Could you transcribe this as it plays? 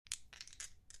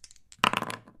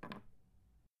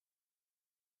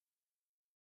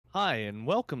Hi, and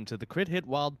welcome to the Crit Hit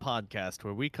Wild podcast,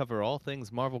 where we cover all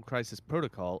things Marvel Crisis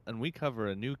Protocol, and we cover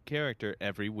a new character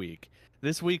every week.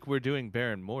 This week we're doing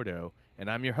Baron Mordo,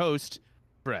 and I'm your host,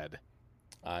 Fred.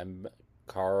 I'm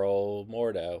Carl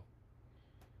Mordo.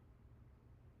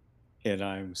 And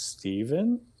I'm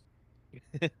Steven.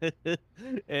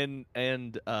 and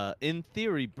in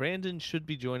theory, Brandon should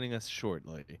be joining us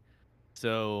shortly,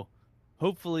 so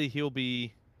hopefully he'll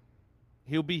be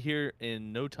here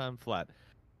in no time flat.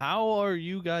 How are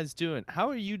you guys doing? How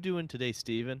are you doing today,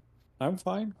 Steven? I'm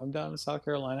fine. I'm down in South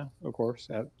Carolina, of course,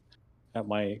 at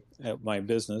my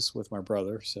business with my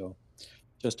brother. So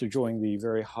just enjoying the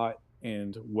very hot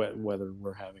and wet weather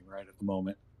we're having right at the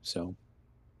moment. So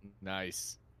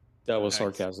Nice. that was Nice.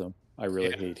 sarcasm. I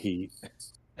really hate heat.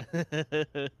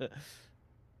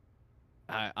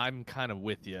 I'm kind of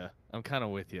with you.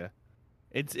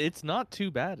 It's not too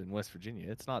bad in West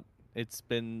Virginia. It's not. It's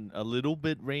been a little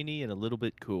bit rainy and a little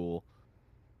bit cool.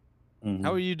 Mhm.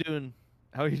 How are you doing?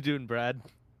 How are you doing, Brad?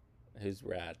 Who's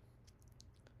rad?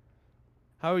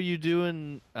 How are you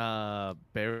doing,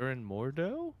 Baron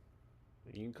Mordo?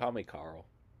 You can call me Carl.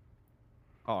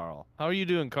 Carl. How are you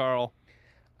doing, Carl?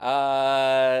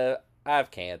 I have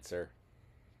cancer.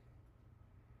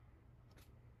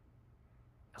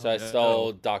 So I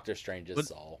stole Doctor Strange's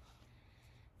soul.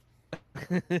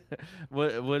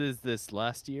 What is this,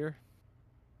 last year?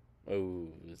 Oh,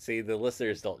 see, the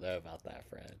listeners don't know about that,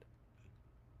 Fred.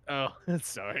 Oh,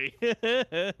 sorry.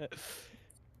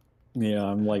 Yeah,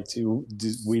 I'm like,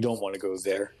 we don't want to go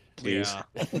there, please.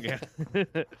 Yeah.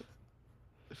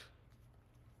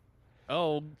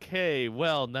 Okay,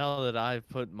 well, now that I've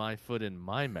put my foot in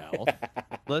my mouth,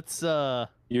 let's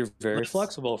You're very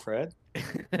flexible, Fred.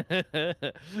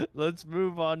 let's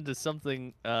move on to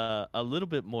something a little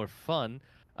bit more fun.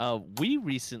 We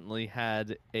recently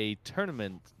had a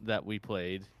tournament that we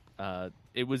played.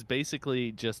 It was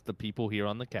basically just the people here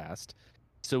on the cast.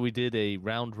 So we did a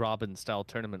round robin style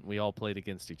tournament. We all played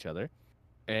against each other,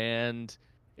 and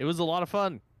it was a lot of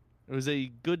fun. It was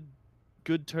a good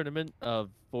tournament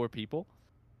of 4 people,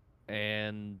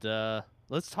 and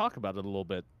let's talk about it a little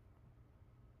bit.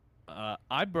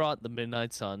 I brought the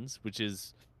Midnight Suns, which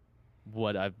is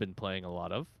what I've been playing a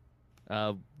lot of.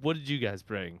 What did you guys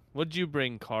bring? What did you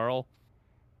bring, Carl?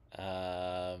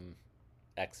 X-Men.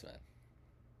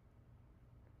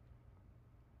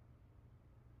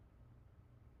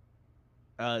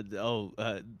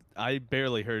 I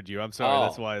barely heard you. I'm sorry.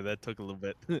 That's why that took a little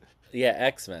bit. Yeah,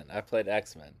 X-Men. I played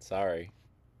X-Men. Sorry.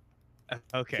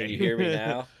 Okay. Can you hear me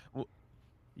now?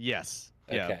 Yes.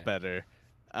 Okay. Yeah, better.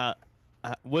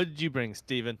 What did you bring,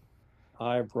 Steven?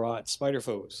 I brought Spider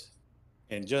Foes,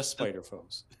 and just Spider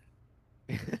Foes.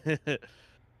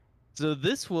 So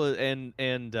this was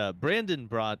and Brandon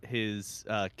brought his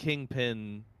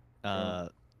Kingpin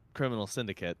Criminal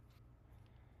Syndicate,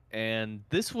 and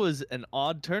this was an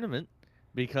odd tournament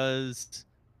because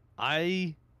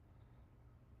I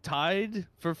tied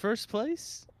for first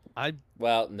place. No.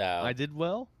 I did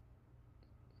well.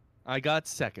 I got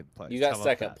second place. You got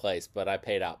second place, but I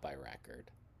paid out by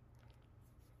record.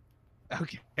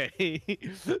 Okay.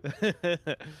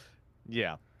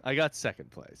 Yeah, I got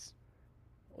second place.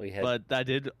 But I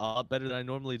did a lot better than I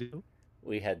normally do.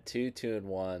 We had 2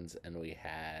 2-1s, and we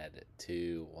had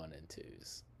 2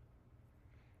 1-2s.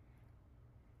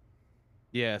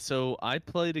 Yeah, so I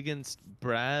played against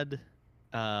Brad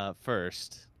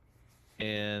first,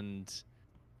 and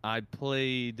I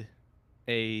played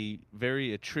a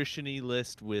very attrition-y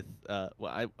list with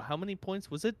how many points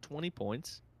was it? 20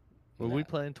 points? Were we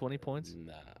playing 20 points?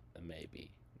 No,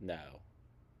 maybe. No.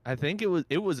 I think it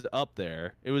was up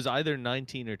there. It was either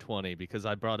 19 or 20 because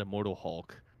I brought Immortal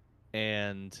Hulk,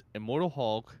 and Immortal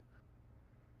Hulk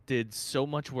did so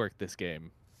much work this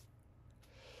game.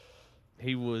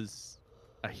 He was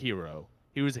a hero.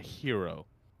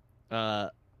 I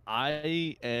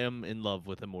am in love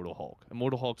with Immortal Hulk.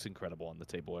 Immortal Hulk's incredible on the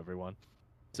table, everyone.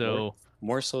 So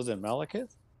more so than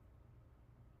Malekith?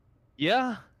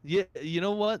 Yeah. You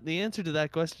know what? The answer to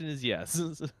that question is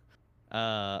yes.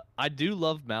 I do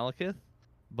love Malekith,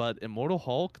 but Immortal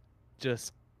Hulk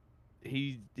just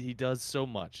he does so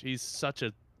much. He's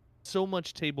so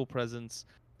much table presence,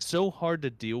 so hard to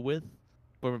deal with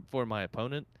for my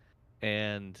opponent,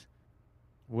 and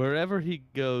wherever he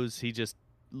goes, he just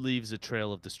leaves a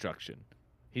trail of destruction.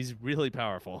 He's really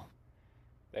powerful.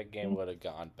 That game would have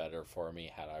gone better for me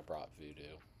had I brought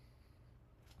Voodoo.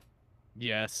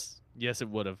 Yes, it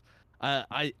would have.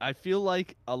 I feel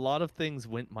like a lot of things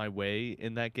went my way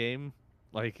in that game.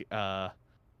 Like,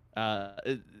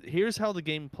 here's how the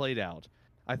game played out.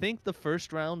 I think the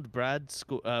first round,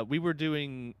 we were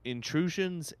doing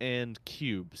intrusions and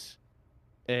cubes,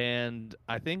 and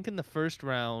I think in the first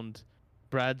round,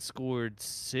 Brad scored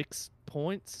 6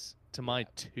 points to my Yeah.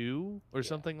 2 or Yeah.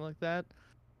 something like that.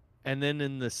 And then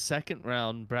in the second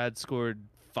round, Brad scored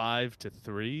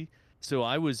 5-3. So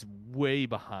I was way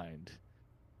behind.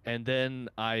 And then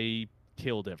I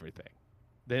killed everything.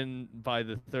 Then by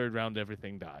the third round,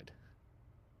 everything died.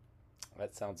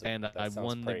 That sounds And I that sounds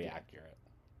won the pretty game. accurate.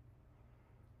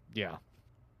 Yeah.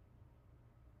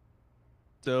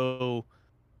 So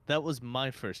that was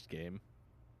my first game.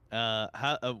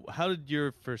 How did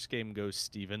your first game go,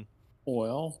 Steven?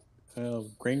 Well,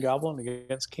 Green Goblin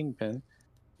against Kingpin,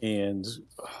 and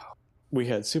we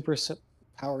had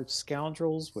powered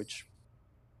scoundrels, which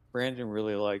Brandon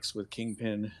really likes with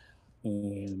Kingpin,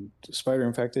 and Spider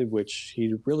Infected, which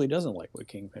he really doesn't like with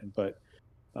Kingpin. But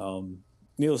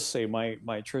needless to say, my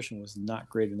attrition was not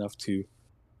great enough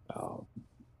uh,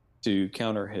 to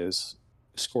counter his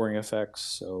scoring effects.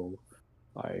 So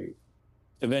I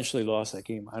eventually lost that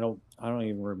game. I don't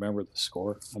even remember the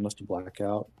score. I must have blacked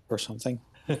out or something.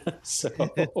 So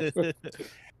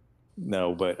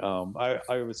no, but I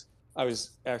was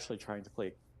actually trying to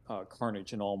play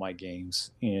Carnage in all my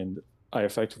games, and I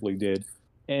effectively did.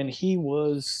 And he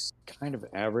was kind of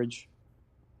average,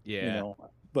 Yeah.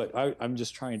 But I'm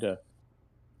just trying to,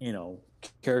 you know,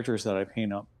 characters that I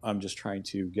paint up. I'm just trying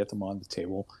to get them on the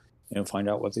table and find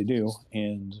out what they do.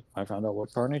 And I found out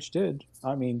what Carnage did.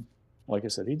 I mean, like I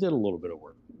said, he did a little bit of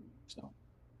work. So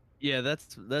Yeah,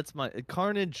 that's my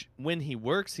Carnage. When he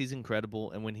works, he's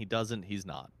incredible, and when he doesn't, he's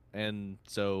not. And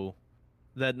so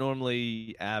that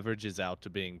normally averages out to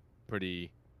being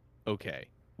pretty okay.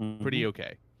 Pretty mm-hmm.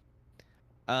 okay.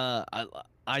 Uh, I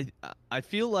I I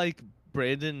feel like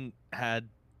Brandon had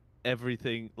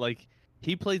everything. Like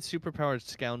he played superpowered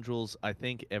scoundrels. I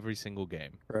think every single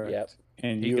game. Yep. Correct.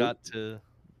 And He you got to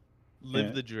live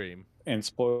and, the dream. and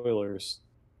spoilers,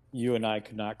 you and I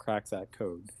could not crack that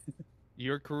code.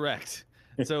 You're correct.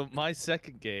 So my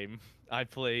second game, I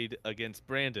played against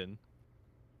Brandon,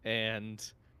 and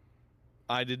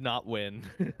I did not win.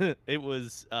 It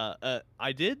was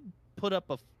I did put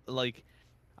up like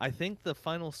I think the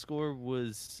final score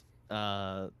was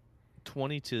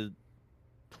 20-12.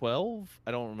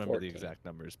 I don't remember the 14. exact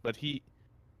numbers, but he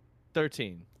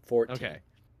 13. 14. Okay.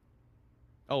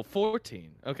 Oh,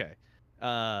 14. Okay.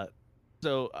 Uh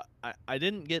so I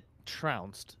didn't get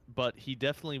trounced, but he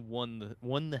definitely won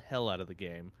the hell out of the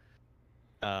game.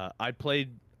 I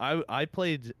played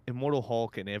Immortal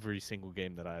Hulk in every single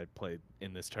game that I played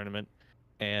in this tournament,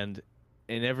 and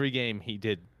in every game he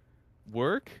did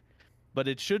work, but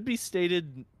it should be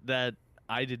stated that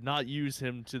I did not use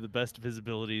him to the best of his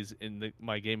abilities in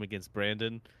my game against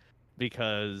Brandon,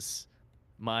 because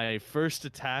my first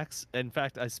attacks, in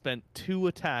fact, I spent 2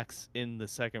 attacks in the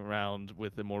second round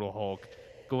with Immortal Hulk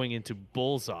going into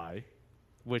Bullseye,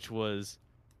 which was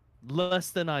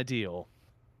less than ideal,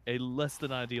 a less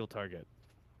than ideal target.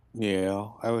 Yeah,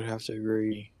 I would have to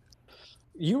agree.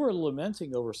 You were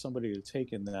lamenting over somebody to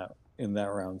take in that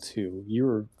round too. You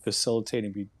were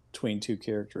facilitating between two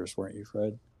characters, weren't you,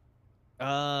 Fred?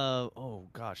 Oh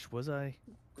gosh, was I?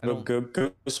 I Go, don't. go,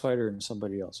 Ghost Spider and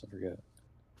somebody else. I forget.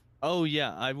 Oh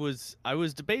yeah, I was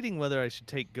debating whether I should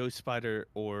take Ghost Spider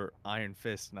or Iron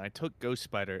Fist, and I took Ghost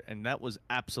Spider, and that was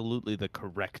absolutely the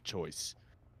correct choice.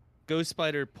 Ghost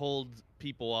Spider pulled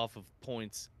people off of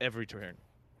points every turn,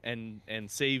 and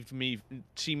saved me.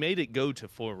 She made it go to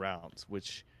 4 rounds,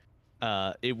 which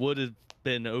it would have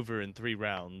been over in 3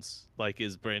 rounds, like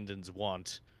is Brandon's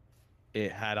wont.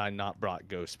 It had I not brought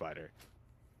Ghost Spider,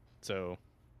 so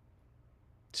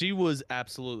she was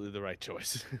absolutely the right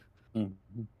choice.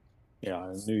 Mm-hmm. Yeah,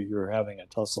 I knew you were having a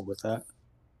tussle with that.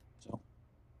 So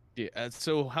Yeah.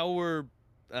 So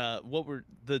what were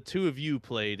the two of you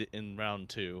played in round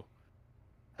 2?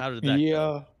 How did that go?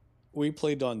 yeah, we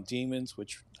played on demons,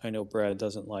 which I know Brad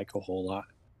doesn't like a whole lot.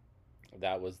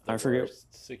 That was the I forget, worst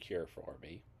secure for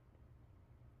me.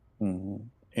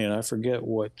 and I forget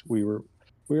what we were.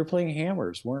 We were playing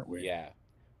hammers, weren't we? Yeah.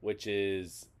 Which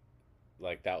is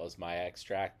like that was my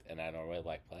extract, and I don't really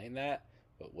like playing that,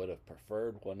 but would have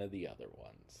preferred one of the other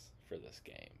ones for this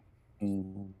game.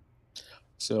 Mm.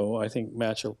 So I think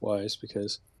matchup wise,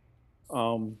 because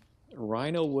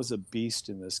Rhino was a beast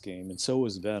in this game, and so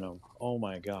was Venom. Oh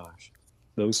my gosh,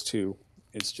 those two.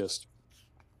 It's just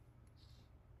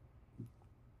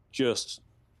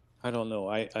I don't know.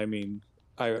 I mean,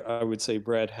 I would say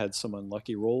Brad had some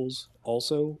unlucky rolls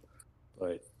also,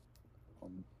 but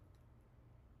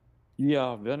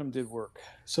yeah, Venom did work.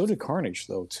 So did Carnage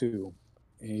though too.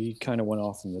 He kind of went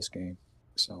off in this game.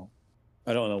 So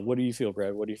I don't know. What do you feel,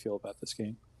 Brad? What do you feel about this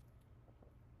game?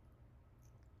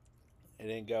 It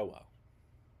didn't go well.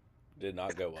 Did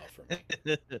not go well for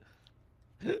me.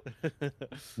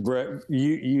 Brad,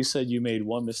 you said you made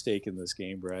one mistake in this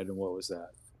game, Brad, and what was that?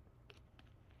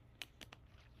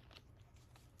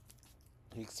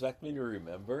 You expect me to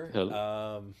remember?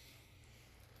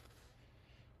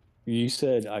 You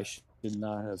said I should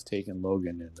not have taken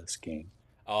Logan in this game.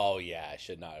 Oh yeah, I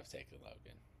should not have taken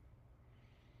Logan.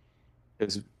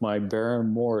 Because my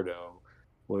Baron Mordo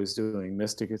was doing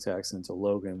mystic attacks into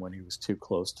Logan when he was too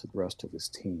close to the rest of his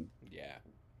team. Yeah.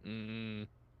 Mm.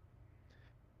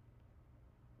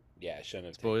 Yeah, I shouldn't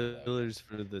have taken Logan. Spoilers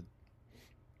for the.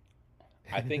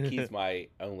 I think he's my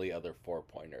only other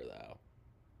 4-pointer though,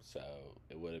 so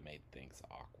it would have made things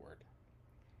awkward.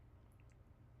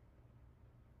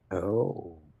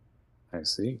 Oh, I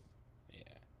see. Yeah.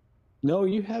 No,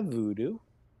 you have Voodoo.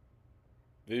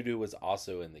 Voodoo was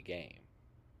also in the game.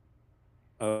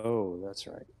 Oh, that's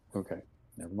right. Okay,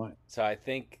 never mind. So I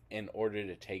think in order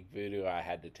to take Voodoo, I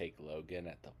had to take Logan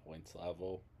at the points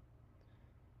level.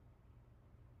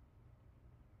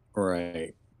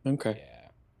 Right. Okay. Yeah.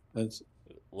 That's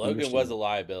Logan was a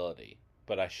liability,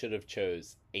 but I should have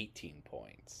chose 18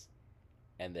 points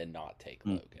and then not take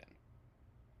Logan.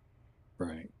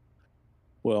 Right.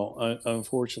 Well,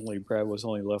 unfortunately, Brad was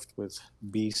only left with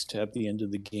Beast at the end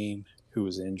of the game, who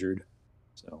was injured.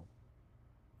 So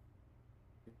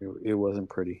it wasn't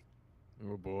pretty.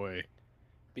 Oh boy.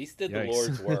 Beast did the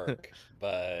Lord's work,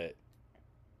 but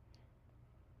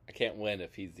I can't win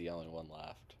if he's the only one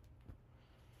left.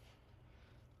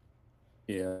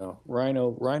 Yeah,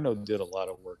 Rhino did a lot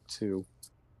of work too.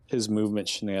 His movement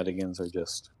shenanigans are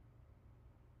just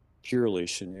purely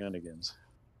shenanigans.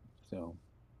 So,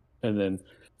 and then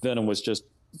Venom was just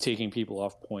taking people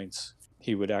off points.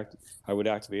 I would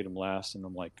activate him last, and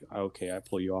I'm like, okay, I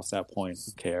pull you off that point.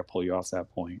 Okay, I pull you off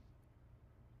that point.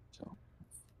 So,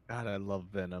 God, I love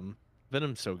Venom.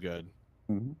 Venom's so good.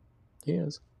 mm-hmm. He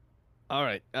is. All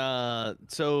right.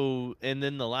 So, and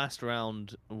then the last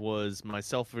round was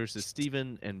myself versus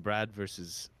Steven and Brad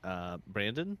versus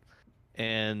Brandon.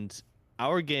 And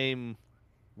our game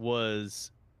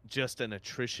was just an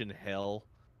attrition hell.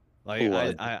 Like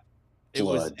it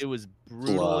was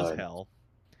brutal as hell.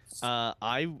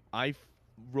 I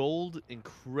rolled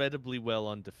incredibly well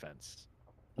on defense.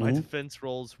 My defense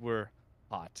rolls were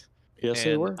hot. Yes,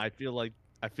 they were. I feel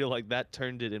like that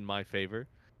turned it in my favor.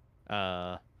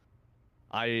 I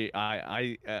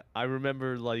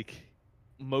remember like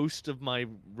most of my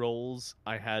rolls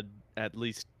I had at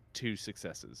least 2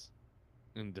 successes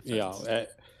in defense.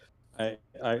 Yeah,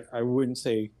 I wouldn't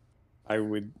say I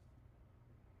would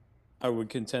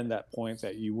contend that point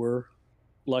that you were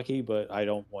lucky, but I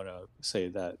don't want to say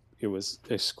that it was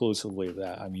exclusively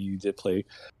that. I mean, you did play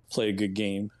a good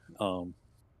game,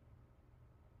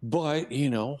 but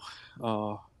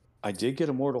I did get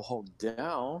a Mortal Hulk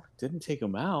down. Didn't take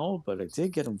him out, but I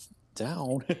did get him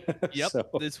down. Yep, So.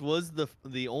 This was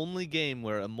the only game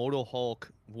where Immortal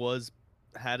Hulk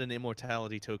had an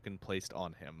immortality token placed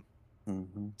on him.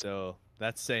 Mm-hmm. So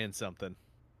that's saying something.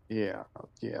 Yeah.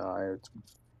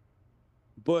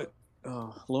 But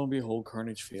lo and behold,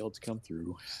 Carnage failed to come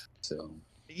through. So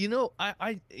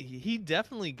he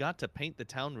definitely got to paint the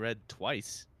town red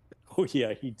twice. Oh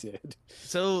yeah, he did.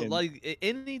 So like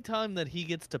any time that he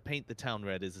gets to paint the town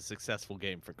red is a successful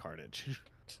game for Carnage.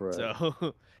 Right.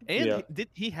 So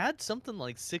he had something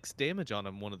like 6 damage on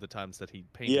him one of the times that he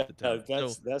painted the town.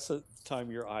 That's the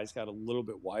time your eyes got a little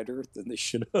bit wider than they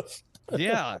should have.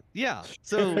 Yeah.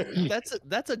 So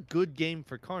that's a good game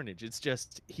for Carnage. It's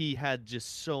just he had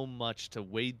just so much to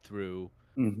wade through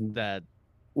that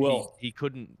he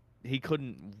couldn't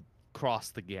cross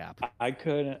the gap. I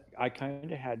kind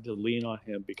of had to lean on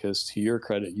him because, to your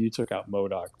credit, you took out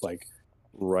MODOK like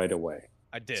right away.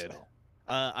 I did. So.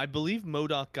 I believe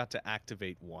MODOK got to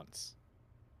activate once.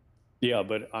 Yeah,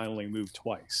 but I only moved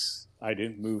twice. I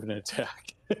didn't move an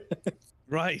attack.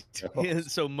 Right.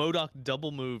 So MODOK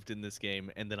double moved in this game,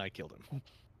 and then I killed him.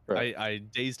 Right. I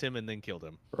dazed him and then killed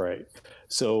him. Right.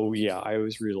 So yeah, I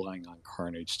was relying on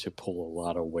Carnage to pull a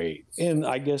lot of weight, and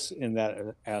I guess in that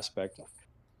aspect,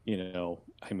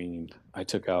 I mean, I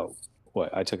took out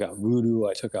Voodoo,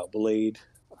 I took out Blade,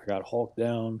 I got Hulk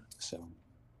down. So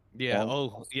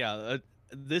yeah.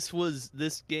 This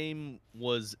game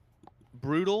was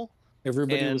brutal.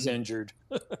 Everybody was injured.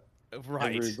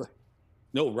 Right.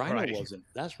 No, Rhino wasn't.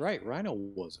 That's right. Rhino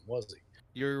wasn't, was he?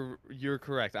 You're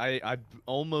correct. I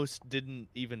almost didn't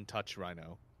even touch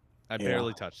Rhino. I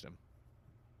barely touched him.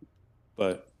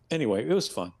 But anyway, it was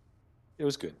fun. It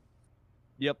was good.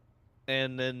 Yep.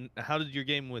 And then how did your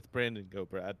game with Brandon go,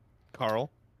 Brad?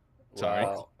 Carl. Sorry.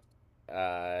 Well,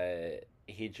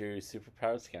 he drew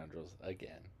Superpowered Scoundrels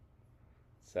again.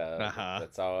 So Uh-huh.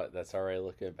 That's already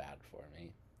looking bad for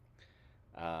me.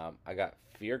 I got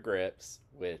Fear Grips,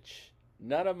 which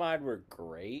none of mine were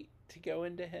great to go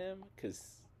into him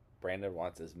because Brandon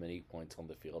wants as many points on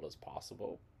the field as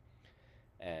possible,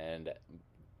 and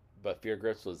but Fear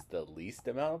Grips was the least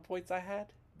amount of points I had,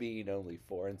 being only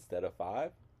 4 instead of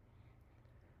 5.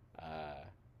 Uh,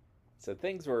 so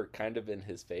things were kind of in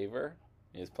his favor.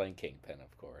 He was playing Kingpin,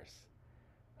 of course.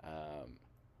 Um,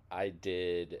 I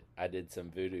did some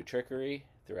voodoo trickery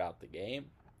throughout the game.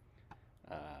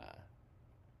 Uh,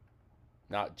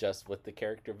 Not just with the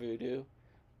character voodoo,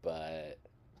 but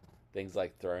things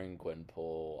like throwing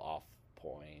Gwenpool off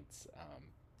points.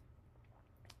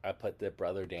 I put the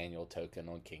Brother Daniel token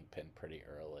on Kingpin pretty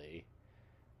early.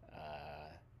 Uh,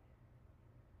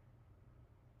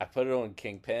 I put it on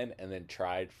Kingpin and then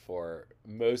tried for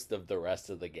most of the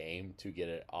rest of the game to get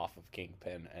it off of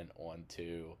Kingpin and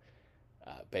onto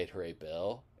Beta Ray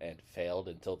Bill, and failed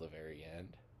until the very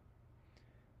end.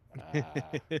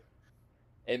 Uh,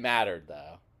 it mattered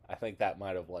though. I think that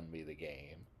might have won me the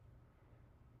game.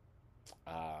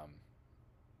 Um,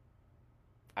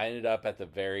 I ended up at the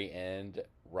very end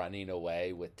running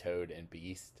away with Toad and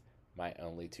Beast, my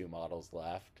only 2 models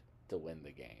left, to win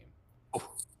the game.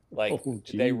 Like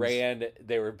they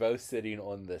were both sitting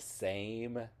on the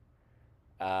same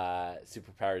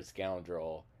superpowered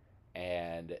scoundrel,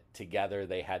 and together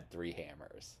they had 3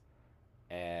 hammers,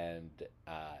 and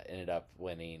ended up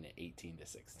winning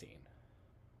 18-16.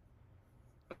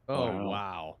 Oh Wow.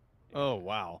 wow. Oh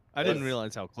wow. I It didn't was-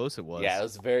 realize how close it was. Yeah, it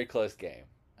was a very close game.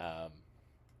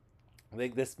 I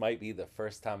think this might be the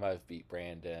first time I've beat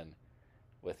Brandon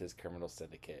with his criminal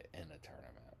syndicate in a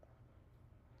tournament.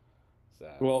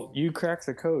 So Well, you cracked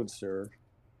the code, sir.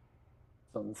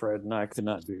 Something Fred and I could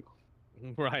not do.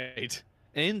 Right.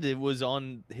 And it was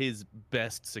on his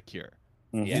best secure.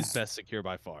 Yeah. His best secure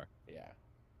by far. yeah,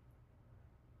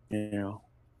 Yeah.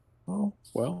 Oh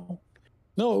well.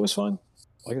 No, it was fun.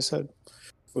 Like I said,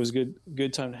 it was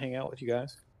good time to hang out with you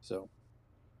guys. So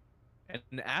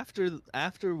And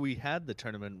after we had the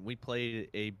tournament, we played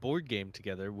a board game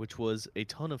together, which was a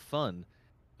ton of fun.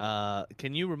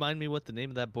 Can you remind me what the name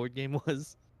of that board game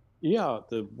was? yeah,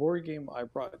 the board game I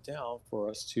brought down for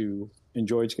us to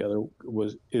enjoy together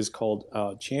is called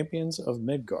Champions of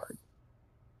Midgard.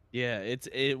 Yeah,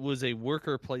 it was a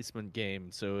worker placement game,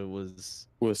 so it was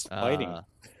Was fighting.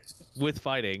 with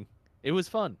fighting. It was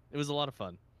fun. It was a lot of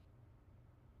fun.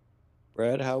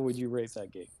 Brad, how would you rate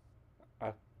that game?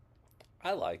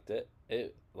 I liked it.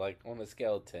 It, like, on a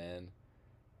scale of 10,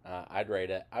 I'd rate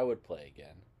it. I would play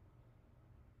again.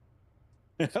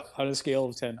 On a scale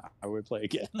of 10, I would play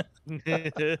again.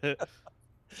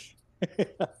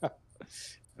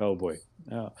 Oh boy,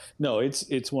 no,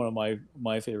 it's one of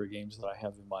my favorite games that I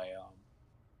have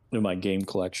in my game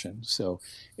collection. So,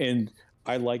 and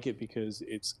I like it because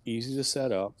it's easy to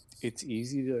set up, it's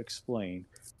easy to explain,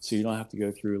 so you don't have to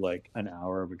go through like an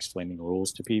hour of explaining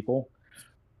rules to people,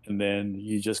 and then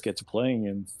you just get to playing,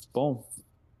 and boom,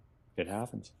 it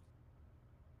happens.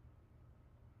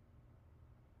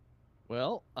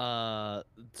 Well,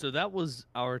 so that was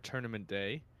our tournament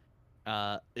day.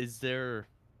 Is there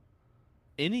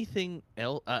anything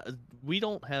else? We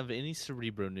don't have any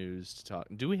Cerebro news to talk.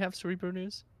 Do we have Cerebro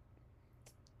news?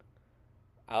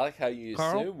 I like how you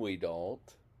Carl? assume we don't.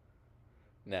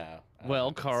 No.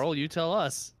 Well, Carl, you tell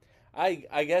us. I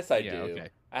guess I Yeah, do. okay.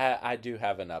 I do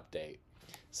have an update.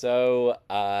 So,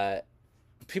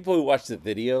 people who watched the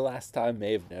video last time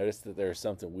may have noticed that there was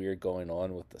something weird going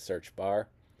on with the search bar.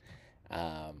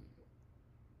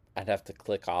 I'd have to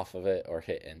click off of it or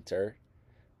hit enter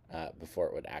before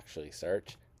it would actually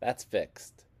search. That's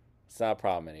fixed. It's not a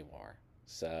problem anymore.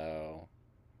 So,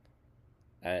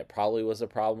 and it probably was a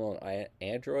problem on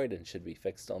Android and should be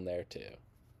fixed on there too.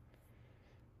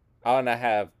 Oh, and I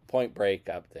have Point Break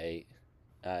update.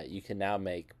 You can now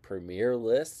make premiere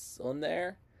lists on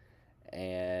there,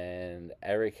 and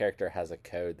every character has a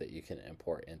code that you can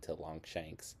import into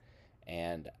Longshanks.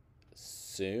 And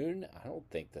soon, I don't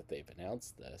think that they've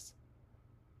announced this.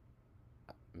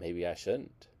 Maybe I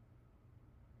shouldn't.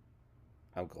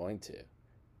 I'm going to.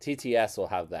 TTS will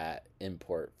have that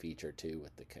import feature too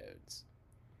with the codes.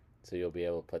 So you'll be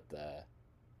able to put the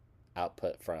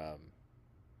output from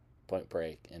Point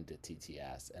Break into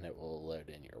TTS, and it will load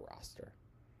in your roster.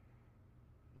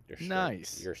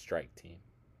 Nice. Your strike team.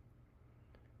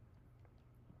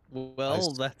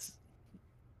 Well,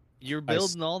 you're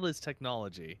building all this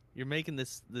technology. You're making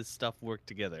this stuff work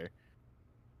together.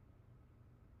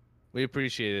 We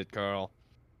appreciate it, Carl.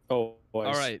 Oh, All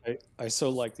right. I so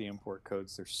like the import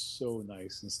codes. They're so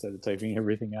nice instead of typing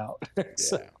everything out.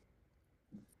 So- Yeah.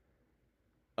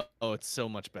 Oh, it's so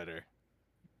much better.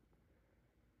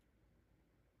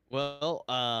 Well,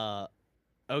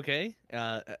 okay.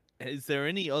 Is there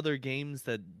any other games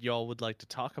that y'all would like to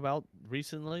talk about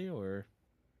recently, or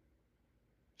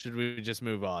should we just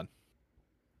move on?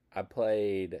 I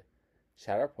played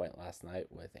Shatterpoint last night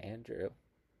with Andrew.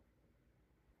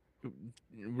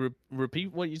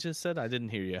 Repeat what you just said. I didn't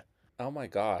hear you. Oh my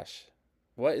gosh.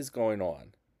 What is going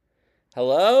on?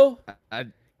 Hello? I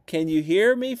Can you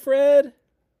hear me, Fred?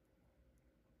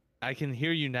 I can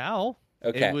hear you now. It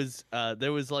Okay. was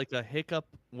there was like a hiccup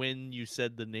when you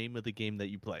said the name of the game that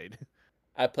you played.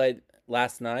 I played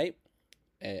last night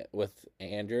with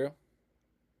Andrew.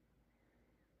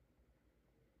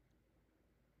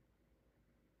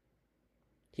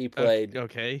 He played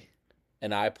Okay.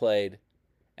 and I played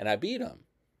and I beat him.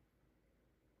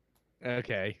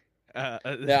 Okay. Now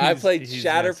I played he's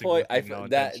messing Shatterpoint. with you no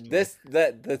intentionally.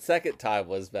 That the second time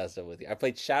was messing with you. I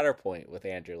played Shatterpoint with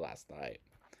Andrew last night.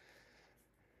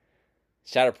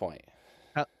 Shatterpoint.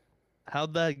 How,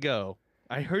 how'd that go?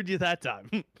 I heard you that time.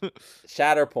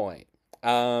 Shatterpoint.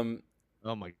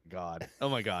 Oh my god. Oh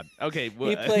my god. Okay, he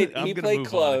well, played I'm he gonna played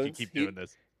move on if you clones. keep doing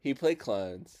this. He played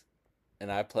clones,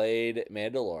 and I played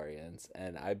Mandalorians,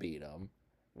 and I beat him.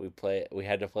 We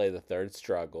had to play the third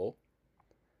struggle,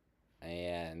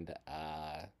 and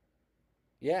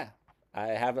yeah, I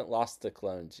haven't lost the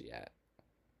clones yet.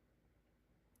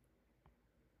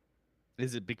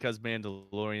 Is it because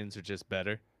Mandalorians are just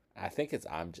better? I think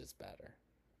I'm just better.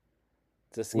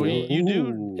 It's a Well, skill. you do.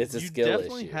 Ooh. It's a You skill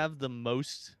definitely issue. have the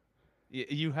most.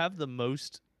 You have the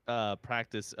most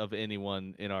practice of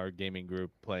anyone in our gaming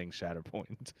group playing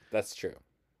Shatterpoint. That's true.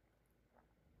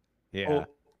 Yeah.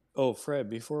 Oh, Fred,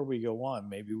 before we go on,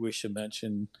 maybe we should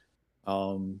mention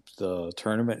the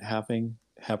tournament happening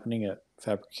at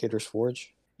Fabricators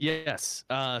Forge. Yes.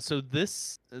 So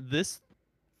this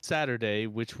Saturday,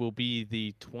 which will be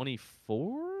the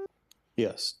 24th,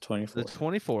 Yes, the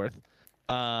 24th.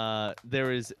 24th,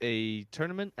 there is a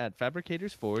tournament at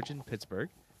Fabricators Forge in Pittsburgh,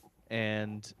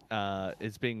 and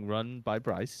it's being run by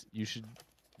Bryce. You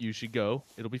should go.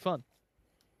 It'll be fun.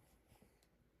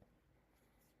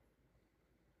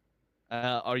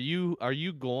 Are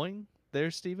you going there,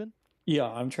 Steven? Yeah,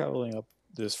 I'm traveling up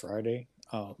this Friday.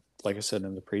 Like I said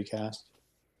in the precast,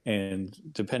 and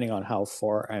depending on how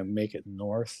far I make it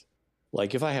north,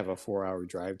 like if I have a 4-hour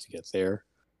drive to get there,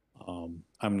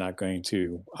 I'm not going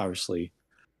to obviously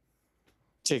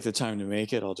take the time to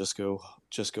make it. I'll just go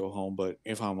home. But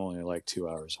if I'm only like 2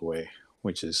 hours away,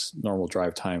 which is normal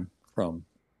drive time from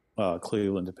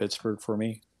Cleveland to Pittsburgh for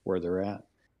me, where they're at,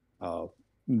 uh,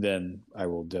 then I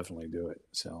will definitely do it.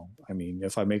 So, I mean,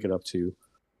 if I make it up to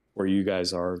where you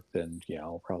guys are, then yeah,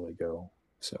 I'll probably go.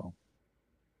 So,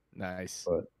 Nice.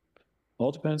 but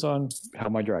all depends on how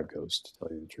my drive goes, to tell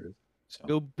you the truth. So,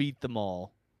 Go beat them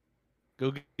all.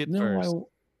 Go get no, first.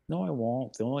 no, I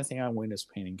won't. The only thing I win is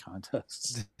painting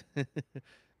contests.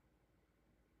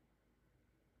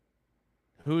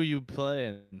 Who are you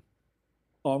playing?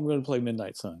 Oh, I'm going to play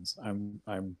Midnight Suns. I'm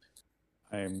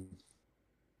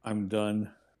done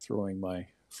throwing my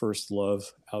first love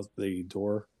out the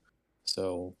door.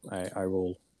 So I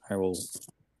will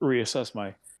reassess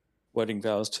my wedding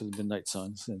vows to the Midnight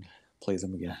Suns and play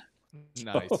them again.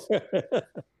 Nice.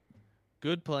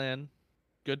 Good plan.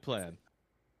 Good plan.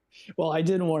 Well, I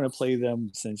didn't want to play them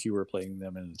since you were playing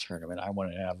them in the tournament. I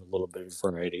wanted to have a little bit of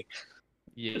variety.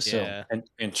 Yeah. So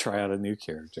and try out a new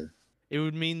character. It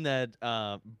would mean that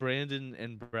Brandon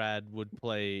and Brad would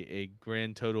play a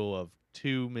grand total of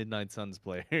 2 Midnight Suns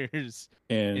players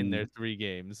in their And 3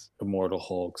 games. Immortal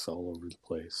Hulks all over the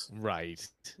place. Right.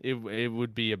 It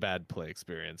would be a bad play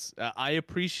experience. I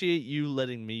appreciate you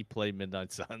letting me play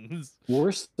Midnight Suns.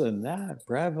 Worse than that,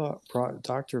 Brad brought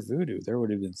Dr. Voodoo. There would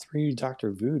have been 3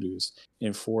 Dr. Voodoos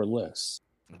in 4 lists.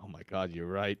 Oh my god, you're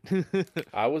right.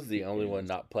 I was the only one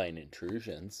not playing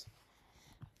intrusions.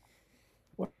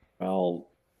 Well,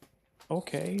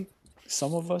 okay.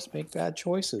 Some of us make bad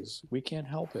choices. We can't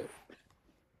help it.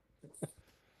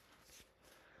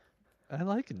 I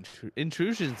like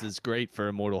Intrusions is great for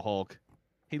Immortal Hulk.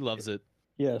 He loves it.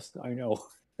 Yes, I know.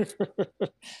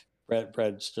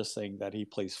 Brad's just saying that he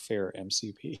plays fair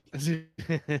MCP.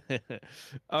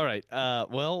 All right.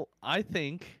 Well, I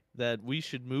think that we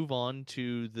should move on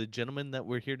to the gentleman that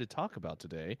we're here to talk about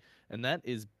today, and that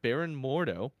is Baron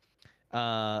Mordo.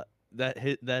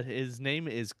 That his name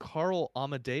is Carl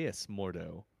Amadeus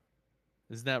Mordo.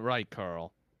 Isn't that right,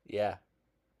 Carl? Yeah.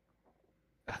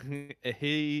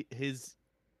 he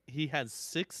has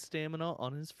 6 stamina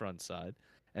on his front side,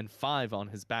 and 5 on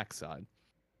his backside.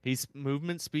 He's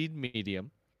movement speed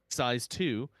medium, size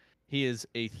 2. He is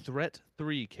a threat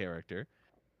 3 character.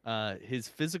 His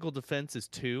physical defense is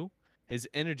 2, his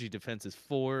energy defense is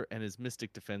 4, and his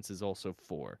mystic defense is also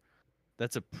 4.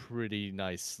 That's a pretty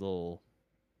nice little.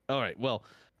 All right, well,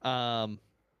 Carl,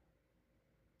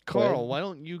 why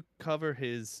don't you cover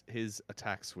his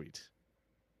attack suite?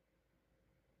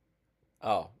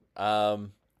 Oh,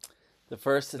 the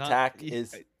first attack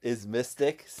is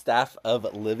Mystic, Staff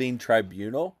of Living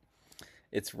Tribunal.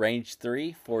 It's range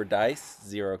 3, 4 dice,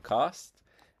 0 cost.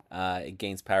 It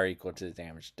gains power equal to the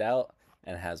damage dealt,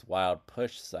 and has wild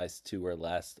push, size 2 or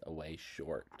less, away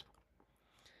short.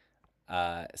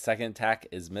 Second attack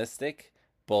is Mystic,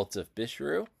 Bolt of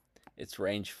Bishru. It's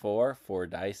range 4, 4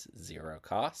 dice, 0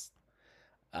 cost.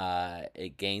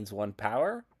 It gains 1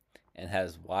 power, and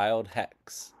has Wild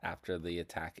Hex after the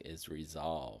attack is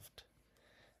resolved.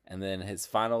 And then his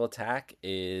final attack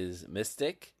is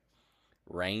Mystic,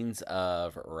 Reigns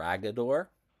of Ragador.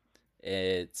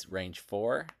 It's range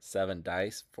 4, 7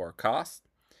 dice, 4 cost,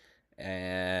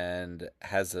 and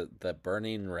has the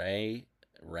Burning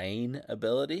Rain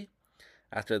ability.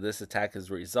 After this attack is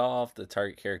resolved, the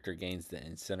target character gains the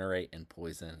Incinerate and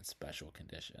Poison special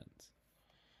conditions.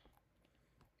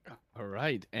 All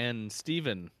right, and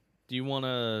Steven, do you want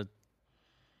to?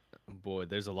 Boy,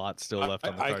 there's a lot still left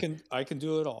on the card. I can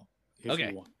do it all if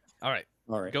you want. All right,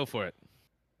 go for it.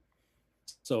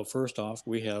 So first off,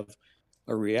 we have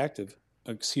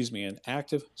an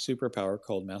active superpower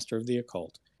called Master of the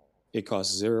Occult. It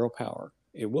costs 0 power.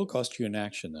 It will cost you an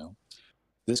action though.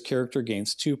 This character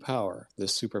gains 2 power.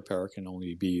 This superpower can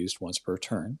only be used once per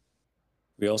turn.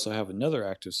 We also have another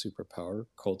active superpower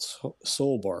called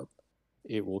Soul Barb.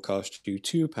 It will cost you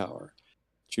 2 power.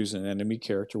 Choose an enemy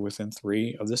character within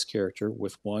 3 of this character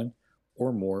with 1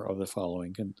 or more of the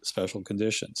following special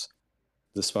conditions.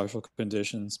 The special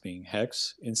conditions being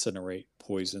Hex, Incinerate,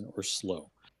 Poison, or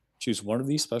Slow. Choose one of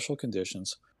these special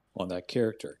conditions on that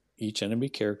character. Each enemy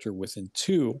character within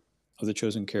 2 of the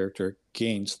chosen character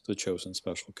gains the chosen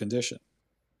special condition.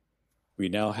 We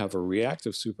now have a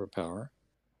reactive superpower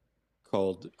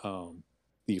called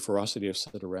the Ferocity of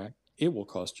Sidorak. It will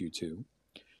cost you 2.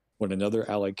 When another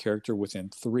allied character within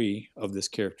 3 of this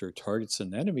character targets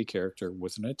an enemy character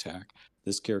with an attack,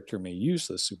 this character may use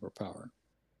this superpower.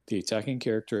 The attacking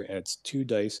character adds 2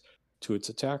 dice to its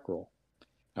attack roll.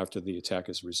 After the attack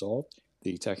is resolved,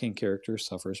 the attacking character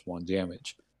suffers 1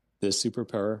 damage. This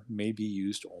superpower may be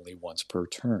used only once per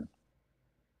turn.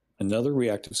 Another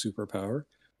reactive superpower,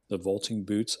 the Vaulting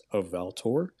Boots of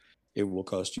Valtor. It will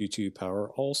cost you 2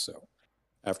 power also.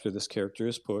 After this character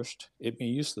is pushed, it may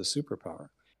use the superpower.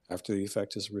 After the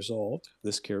effect is resolved,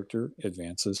 this character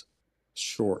advances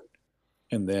short.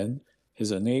 And then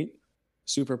his innate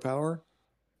superpower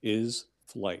is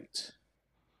Flight.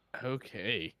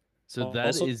 Okay. So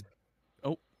that is...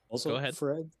 Oh, also, go ahead.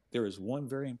 Fred, there is one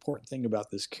very important thing about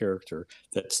this character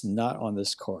that's not on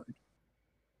this card.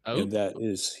 Oh. And that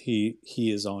is he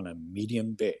is on a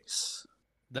medium base.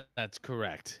 That's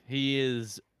correct. He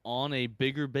is on a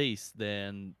bigger base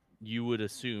than you would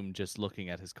assume just looking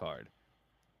at his card.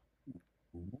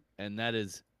 And that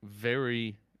is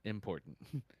very important.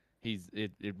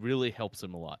 It really helps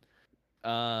him a lot.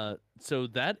 So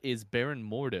that is Baron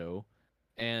Mordo,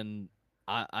 and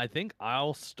I think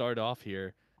I'll start off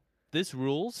here. This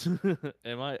rules.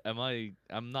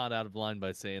 I'm not out of line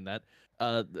by saying that.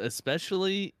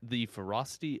 Especially the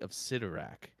Ferocity of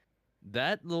Sidorak.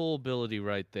 That little ability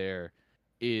right there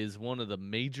is one of the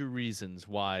major reasons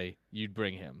why you'd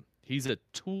bring him. He's a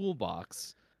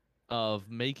toolbox of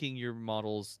making your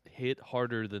models hit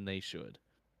harder than they should.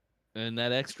 And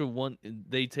that extra 1,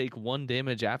 they take 1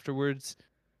 damage afterwards.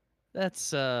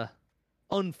 That's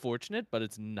unfortunate, but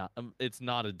it's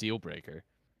not a deal breaker.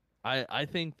 I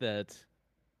think that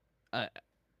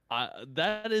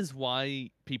that is why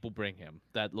people bring him,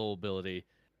 that little ability.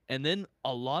 And then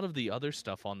a lot of the other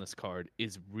stuff on this card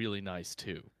is really nice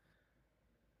too.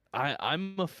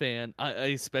 I'm a fan. I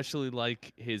especially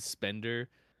like his spender.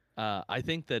 I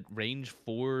think that range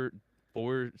 4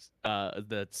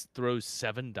 that throws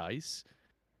 7 dice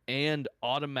and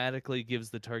automatically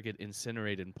gives the target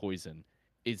Incinerate and Poison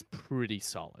is pretty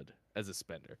solid as a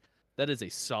spender. That is a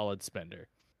solid spender.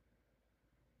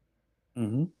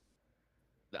 Mm-hmm.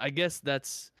 I guess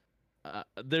that's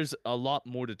there's a lot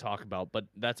more to talk about, but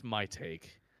that's my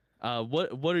take.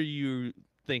 What are you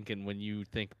thinking when you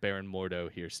think Baron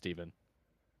Mordo here, Steven?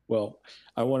 Well,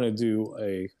 I want to do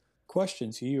a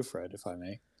question to you, Fred, if I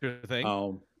may. Sure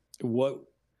thing.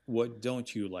 What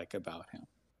don't you like about him?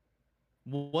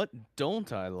 What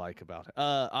don't I like about him?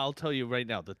 I'll tell you right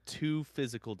now, the 2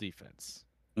 physical defense.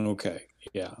 Okay,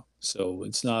 yeah. So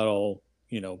it's not all,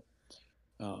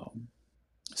 um,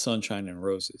 sunshine and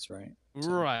roses, right?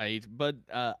 So, Right, but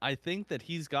I think that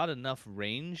he's got enough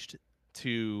ranged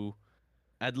to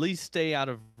at least stay out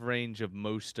of range of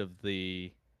most of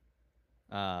the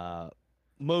uh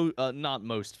not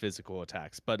most physical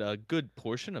attacks, but a good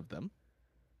portion of them.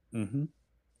 hmm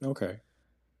okay.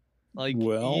 Like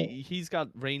Well, he's got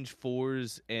range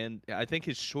 4s, and I think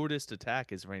his shortest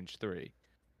attack is range 3.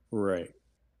 right.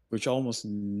 Which almost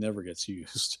never gets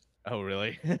used, Oh,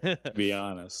 really? to be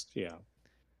honest. Yeah.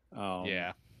 Um,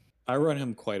 Yeah. I run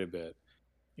him quite a bit,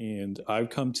 and I've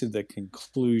come to the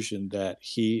conclusion that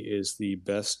he is the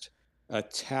best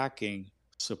attacking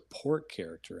support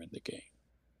character in the game.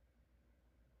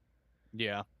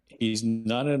 Yeah. He's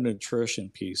not an attrition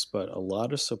piece, but a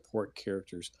lot of support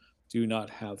characters do not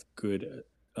have good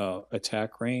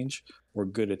attack range or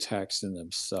good attacks in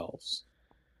themselves.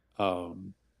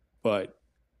 Um, but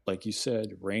like you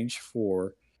said, range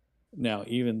 4. Now,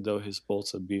 even though his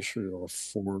bolts of Bishri are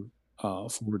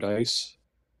 4 dice,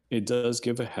 it does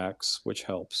give a hex, which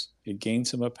helps. It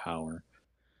gains him a power,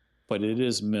 but it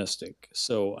is mystic.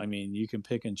 So, I mean, you can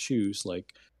pick and choose.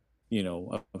 Like,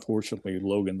 unfortunately,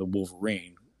 Logan the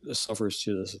Wolverine suffers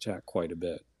to this attack quite a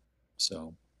bit.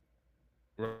 So,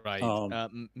 Right.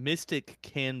 um, Mystic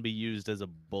can be used as a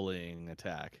bullying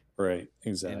attack right,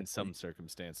 in exactly. some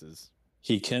circumstances.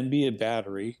 He can be a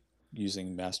battery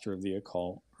using Master of the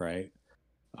Occult, right?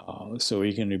 So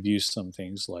he can abuse some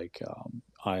things like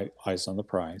Eyes on the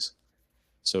Prize.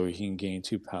 So he can gain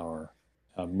 2 power,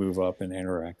 move up, and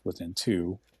interact within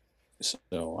 2.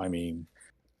 So, I mean,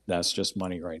 that's just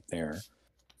money right there.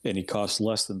 And he costs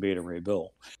less than Beta Ray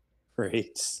Bill,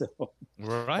 right? So,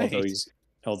 although Right. he's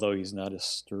although he's not as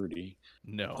sturdy,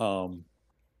 No. um,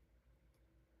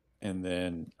 and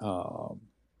then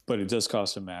but it does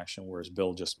cost him action, whereas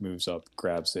Bill just moves up,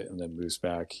 grabs it, and then moves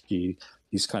back.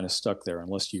 He's kind of stuck there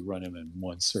unless you run him in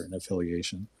one certain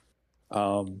affiliation.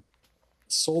 Um,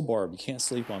 Soul Barb, you can't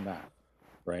sleep on that,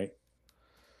 right?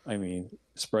 I mean,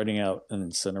 spreading out an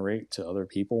incinerate to other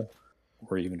people,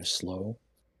 or even a slow,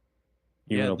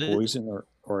 even Yeah, a poison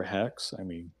or a hex. I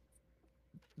mean,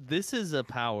 this is a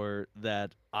power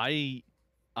that I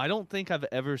don't think I've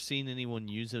ever seen anyone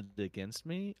use it against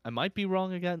me. I might be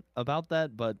wrong again about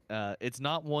that, but it's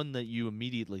not one that you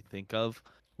immediately think of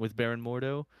with Baron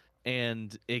Mordo,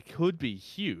 and it could be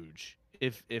huge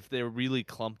if they're really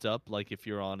clumped up. Like if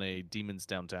you're on a Demons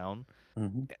Downtown,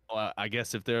 mhm. I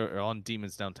guess if they're on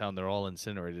Demons Downtown, they're all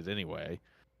incinerated anyway.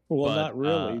 Well, But not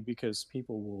really, because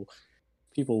people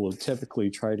will typically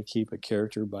try to keep a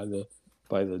character by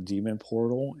the demon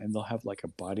portal, and they'll have like a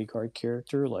bodyguard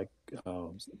character, like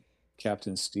um,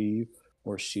 Captain Steve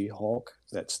or She Hulk,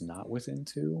 that's not within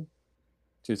 2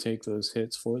 to take those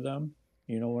hits for them.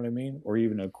 You know what I mean? Or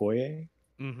even a Koye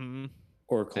hmm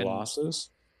or and Colossus.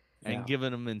 and Yeah,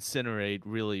 giving them incinerate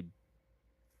really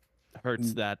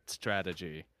hurts mm, that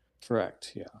strategy.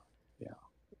 correct. Yeah, yeah.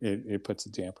 It puts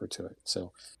a damper to it.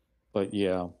 So, but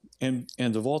yeah, and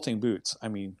the vaulting boots. I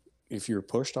mean, if you're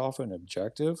pushed off an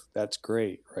objective, that's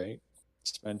great, right?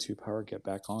 Spend 2 power, get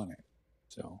back on it.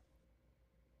 So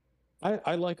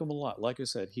I like him a lot. Like I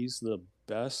said, he's the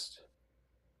best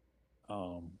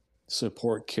um,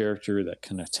 support character that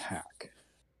can attack,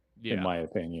 in Yeah. my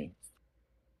opinion.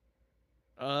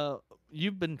 Uh,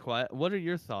 you've been quiet. What are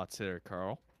your thoughts there,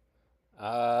 Carl?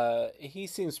 He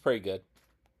seems pretty good.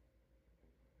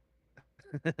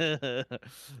 Shouldn't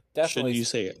Definitely. you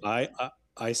say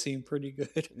I seem pretty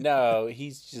good? No,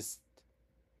 he's just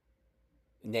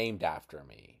named after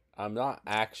me. I'm not Okay.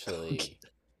 actually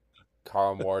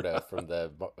Carl Mordo from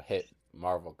the hit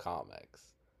Marvel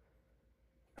comics.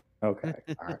 Okay.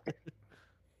 All right.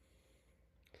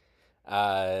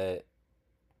 Uh,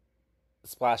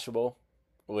 Splashable,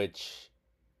 which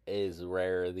is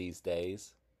rare these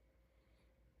days.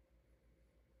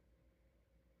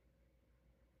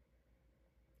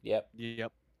 Yep.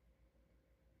 Yep.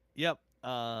 Yep.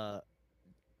 All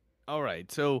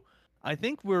right. So I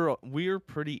think we're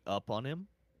pretty up on him.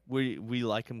 We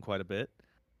like him quite a bit.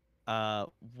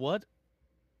 What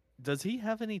does he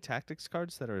have any tactics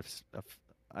cards that are?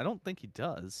 I don't think he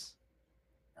does.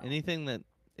 Anything that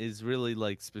is really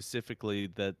like specifically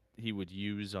that he would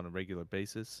use on a regular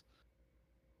basis?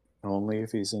 Only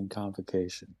if he's in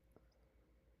convocation.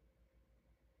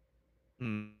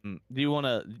 Do you want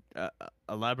to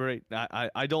elaborate?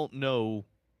 I don't know.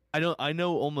 I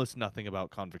know almost nothing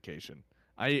about Convocation.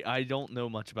 I don't know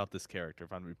much about this character,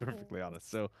 if I'm to be perfectly honest.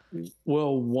 So,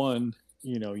 Well, one,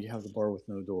 you have the bar with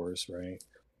no doors, right?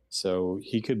 So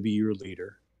he could be your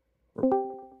leader,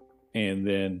 and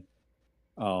then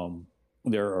um,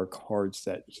 there are cards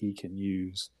that he can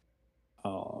use,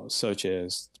 such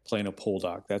as playing a pull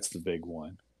dock. That's the big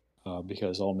one,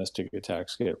 because all mystic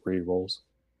attacks get rerolls.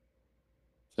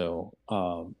 So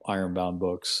Ironbound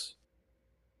Books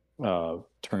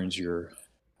turns your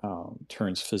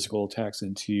turns physical attacks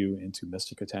into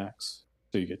mystic attacks,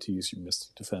 so you get to use your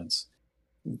mystic defense.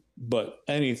 But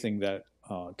anything that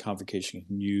Convocation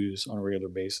can use on a regular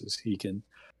basis, he can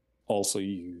also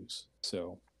use.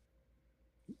 So,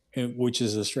 which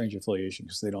is a strange affiliation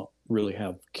because they don't really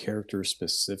have character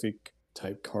specific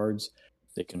type cards.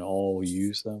 They can all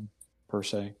use them per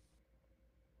se.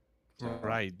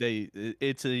 Right.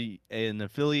 It's an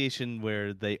affiliation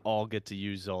where they all get to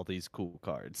use all these cool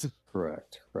cards.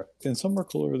 Correct. And some are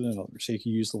cooler than others. So you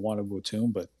can use the Wand of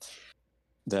Wotum, but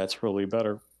that's really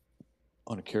better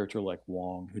on a character like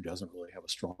Wong, who doesn't really have a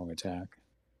strong attack.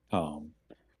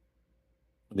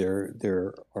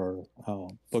 There are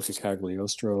Books of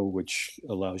Cagliostro, which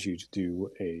allows you to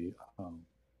do a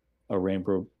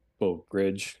rainbow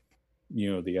bridge,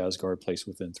 the Asgard place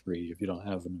within 3 if you don't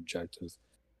have an objective.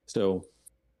 So,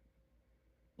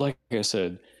 like I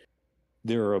said,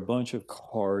 there are a bunch of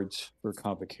cards for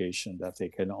Convocation that they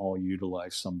can all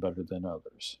utilize, some better than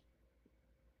others.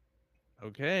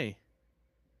 Okay.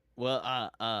 Well,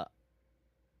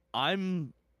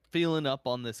 I'm feeling up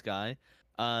on this guy.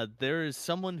 There is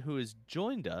someone who has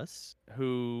joined us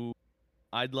who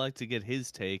I'd like to get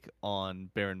his take on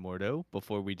Baron Mordo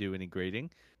before we do any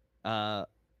grading.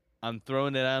 I'm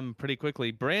throwing it at him pretty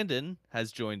quickly. Brandon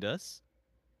has joined us.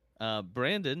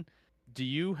 Brandon, do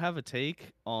you have a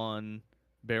take on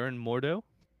Baron Mordo?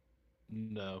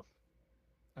 No.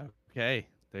 Okay,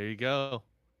 there you go.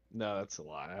 No, that's a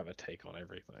lie. I have a take on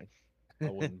everything.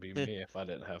 That wouldn't be me if I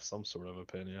didn't have some sort of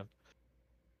opinion.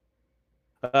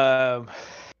 I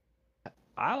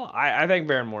think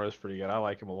Baron Mordo is pretty good. I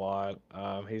like him a lot.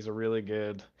 He's a really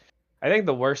good. I think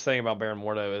the worst thing about Baron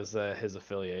Mordo is his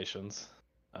affiliations.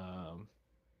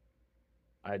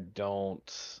 I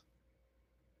don't.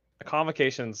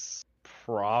 Convocation's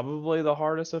probably the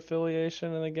hardest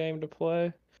affiliation in the game to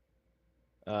play.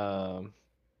 And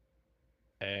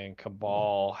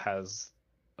Cabal has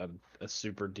a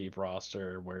super deep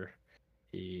roster where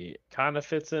he kind of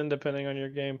fits in depending on your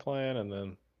game plan, and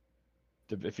then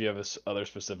if you have a other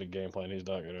specific game plan, he's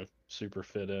not going to super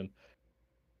fit in.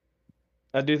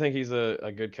 I do think he's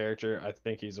a good character. I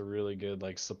think he's a really good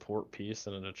like support piece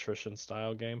in an attrition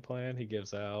style game plan. He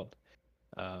gives out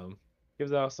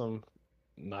some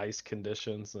nice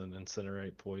conditions and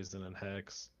incinerate, poison, and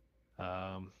hex.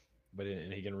 But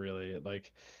he can really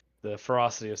like the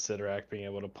ferocity of Sidorak being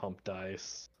able to pump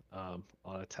dice on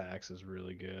attacks is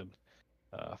really good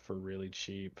for really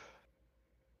cheap.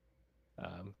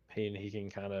 He can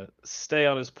kind of stay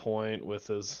on his point with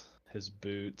his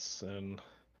boots, and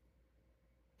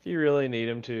if you really need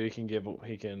him to, he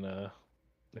can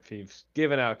if he's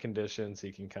given out conditions,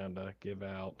 he can kind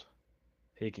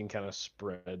of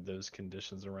spread those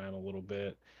conditions around a little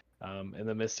bit. And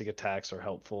the mystic attacks are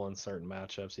helpful in certain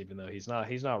matchups, even though he's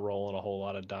not rolling a whole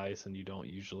lot of dice, and you don't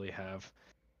usually have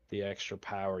the extra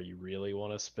power you really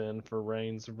want to spend for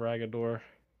Reigns of Bragador.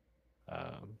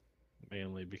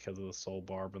 Mainly because of the Soul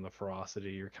Barb and the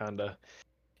Ferocity. You're kind of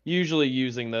usually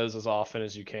using those as often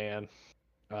as you can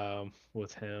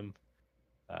with him.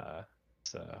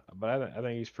 But I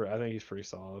think he's pretty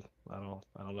solid. I don't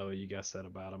know what you guys said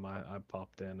about him. I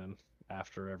popped in and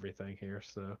after everything here,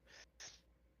 so.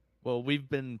 Well, we've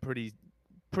been pretty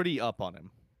up on him.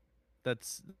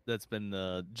 That's been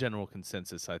the general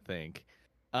consensus, I think.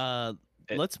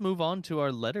 Let's move on to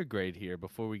our letter grade here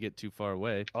before we get too far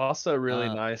away. Also, really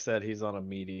nice that he's on a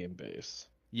medium base.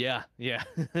 Yeah.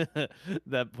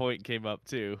 That point came up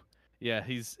too. Yeah,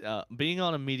 he's being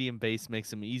on a medium base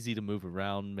makes him easy to move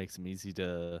around, makes him easy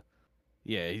to.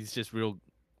 Yeah, he's just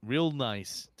real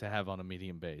nice to have on a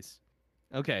medium base.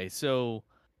 Okay, so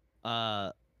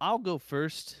I'll go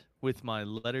first with my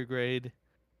letter grade.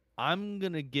 I'm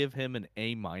gonna give him an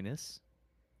A minus.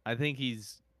 I think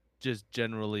he's just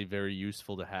generally very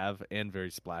useful to have and very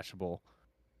splashable.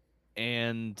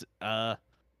 And I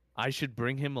should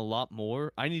bring him a lot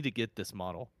more. I need to get this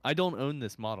model. I don't own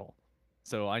this model,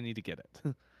 so I need to get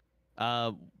it.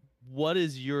 What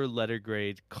is your letter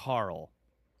grade, Carl?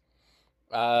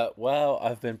 Well,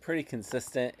 I've been pretty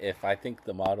consistent. If I think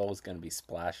the model is going to be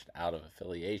splashed out of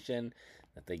affiliation,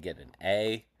 that they get an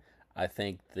A. I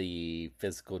think the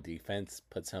physical defense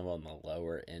puts him on the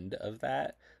lower end of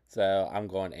that. So I'm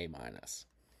going A minus.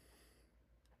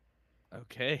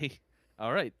 Okay.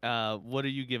 All right. What are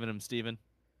you giving him, Steven?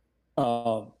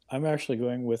 I'm actually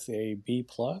going with a B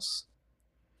plus,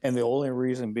 and the only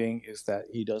reason being is that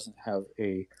he doesn't have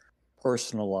a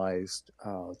personalized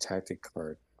tactic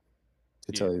card.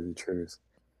 To Yeah. tell you the truth,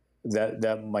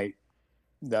 that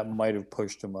might have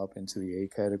pushed him up into the A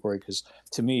category, because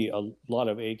to me, a lot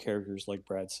of A characters, like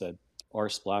Brad said, are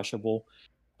splashable,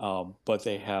 but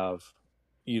they have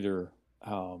either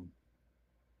um,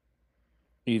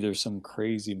 either some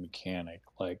crazy mechanic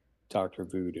like Doctor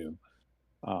Voodoo,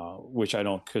 which I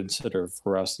don't consider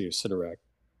Ferocity of Sidorak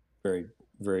very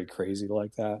very crazy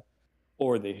like that,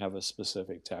 or they have a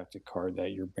specific tactic card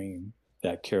that you're bringing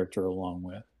that character along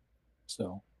with.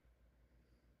 So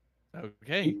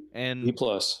Okay. B, B And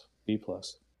plus, B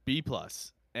plus. B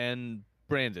plus. And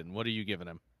Brandon, what are you giving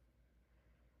him?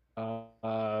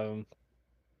 Um,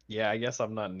 yeah, I guess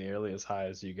I'm not nearly as high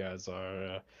as you guys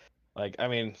are. Like, I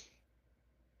mean,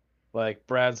 like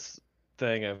Brad's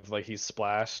thing of like he's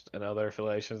splashed in other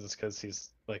affiliations is because he's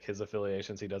like his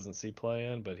affiliations he doesn't see play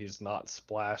in, but he's not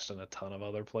splashed in a ton of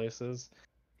other places.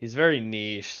 He's very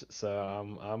niche, so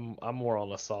I'm more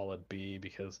on a solid B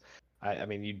because I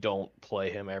mean you don't play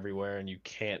him everywhere and you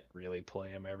can't really play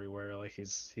him everywhere. Like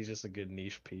he's just a good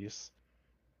niche piece.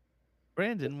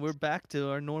 Brandon, we're back to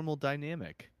our normal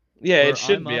dynamic Yeah, it where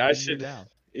should I'm be. up I and you're should. down.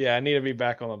 Yeah, I need to be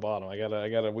back on the bottom.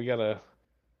 We gotta.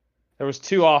 There was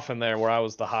too often there where I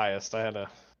was the highest. I had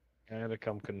to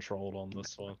come controlled on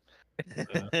this one.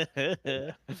 Uh,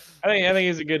 I think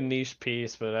he's a good niche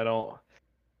piece, but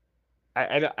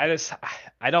I just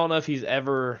I don't know if he's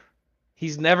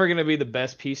never gonna be the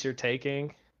best piece you're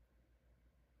taking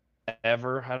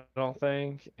ever. I don't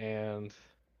think, and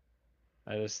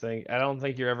I don't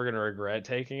think you're ever gonna regret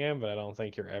taking him, but I don't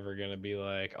think you're ever gonna be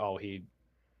like, oh, he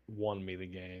won me the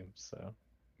game. So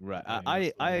Right. I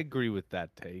think that's I agree with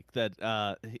that take that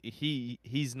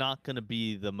he's not going to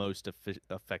be the most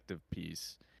effective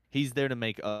piece. He's there to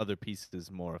make other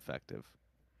pieces more effective.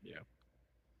 yeah.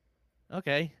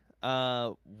 Okay.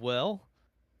 Well,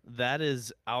 that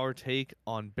is our take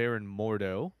on Baron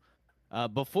Mordo.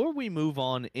 Before we move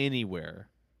on anywhere,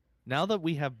 now that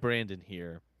we have Brandon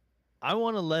here, I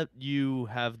want to let you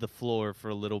have the floor for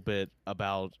a little bit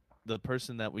about the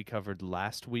person that we covered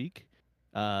last week,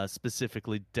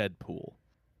 specifically Deadpool.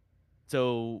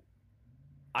 So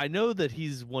I know that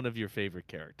he's one of your favorite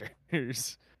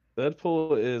characters.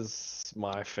 Deadpool is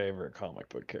my favorite comic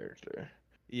book character.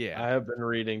 Yeah. I have been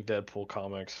reading Deadpool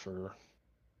comics for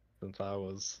since I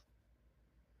was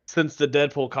since the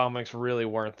Deadpool comics really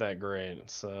weren't that great.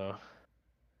 So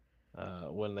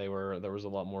when there was a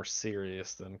lot more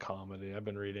serious than comedy. I've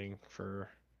been reading for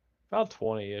about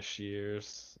 20-ish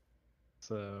years.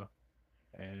 So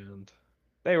and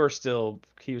they were still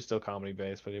he was still comedy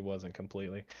based, but he wasn't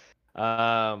completely.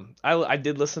 I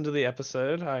did listen to the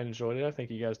episode. I enjoyed it. I think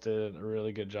you guys did a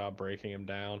really good job breaking him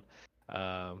down.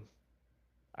 Um,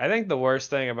 I think the worst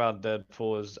thing about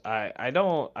Deadpool is I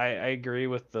agree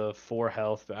with the 4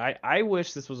 health, but I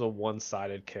wish this was a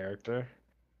one-sided character.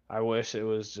 I wish it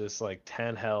was just like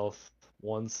 10 health,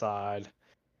 one side.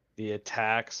 The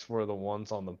attacks were the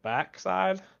ones on the back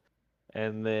side,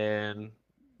 and then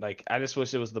like I just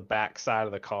wish it was the back side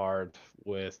of the card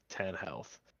with 10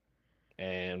 health.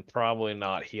 And probably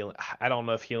not healing. I don't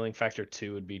know if healing factor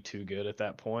 2 would be too good at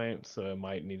that point, so it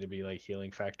might need to be like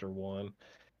healing factor 1.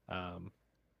 Um,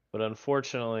 but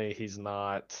unfortunately, he's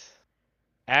not,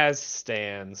 as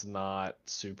stands, not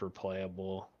super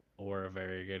playable or a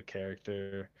very good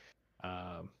character.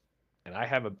 Um, and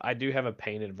I do have a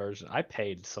painted version. I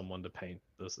paid someone to paint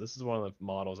this. This is one of the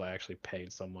models I actually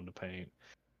paid someone to paint,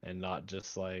 and not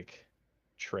just like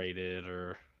traded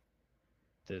or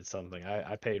did something.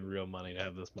 I paid real money to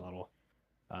have this model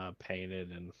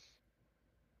painted, and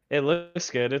it looks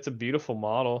good. It's a beautiful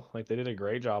model. Like they did a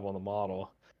great job on the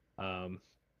model. Um,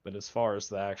 but as far as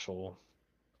the actual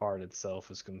card itself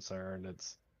is concerned,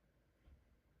 it's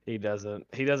he doesn't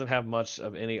have much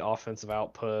of any offensive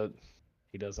output.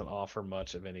 He doesn't offer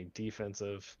much of any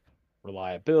defensive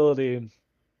reliability.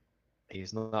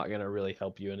 He's not going to really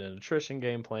help you in an attrition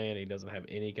game plan. He doesn't have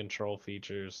any control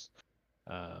features.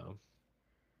 Um,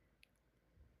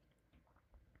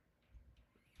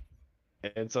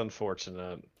 it's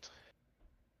unfortunate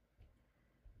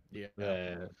Yeah.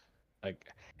 that like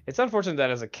it's unfortunate that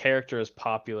as a character as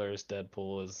popular as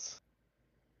Deadpool is.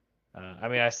 I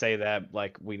mean, I say that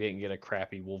like we didn't get a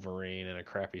crappy Wolverine and a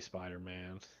crappy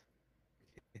Spider-Man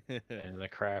and a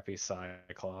crappy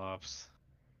Cyclops.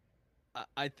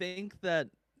 I think that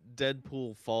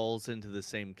Deadpool falls into the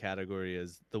same category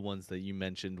as the ones that you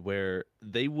mentioned, where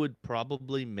they would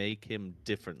probably make him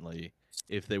differently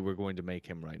if they were going to make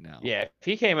him right now. Yeah, if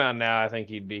he came out now, I think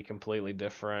he'd be completely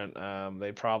different.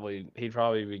 He'd probably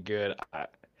be good.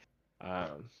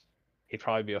 Um, he'd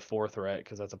probably be a 4 threat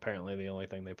because that's apparently the only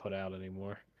thing they put out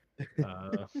anymore.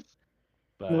 Uh,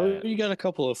 Well, but you got a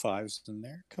couple of 5s in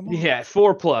there. Come on. yeah,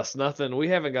 4+, nothing. We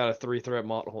haven't got a 3-threat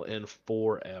model in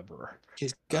forever.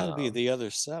 He's got to be Um, the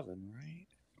other 7, right?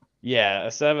 Yeah, a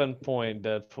 7-point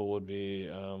Deadpool would be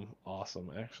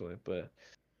awesome actually, but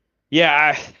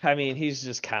yeah, I mean he's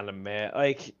just kind of mad.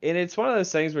 Like, and it's one of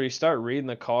those things where you start reading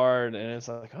the card and it's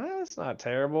like, oh, that's not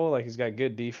terrible. Like he's got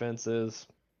good defenses,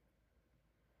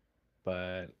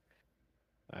 but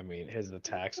I mean his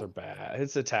attacks are bad.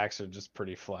 His attacks are just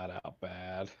pretty flat out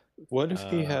bad. What if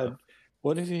he Uh, had?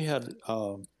 What if he had?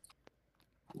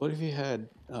 What if he had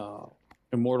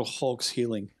Immortal Hulk's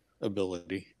healing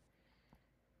ability?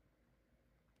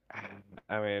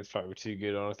 I mean it's probably too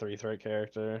good on a 3-threat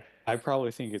character. I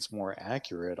probably think it's more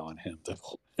accurate on him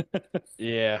though.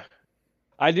 Yeah,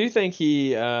 I think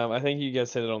you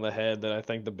guys hit it on the head that I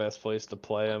think the best place to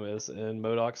play him is in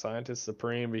MODOK Scientist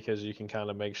Supreme because you can kind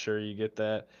of make sure you get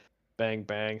that bang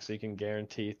bang so you can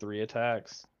guarantee 3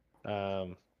 attacks.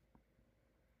 Um,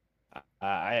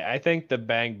 I think the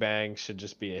bang bang should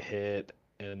just be a hit,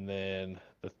 and then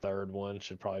the third one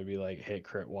should probably be like hit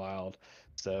crit wild.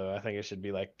 So I think it should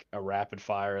be like a rapid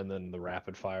fire, and then the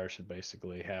rapid fire should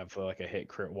basically have like a hit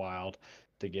crit wild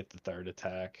to get the third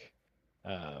attack.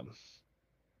 Um,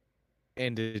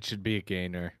 And it should be a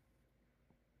gainer.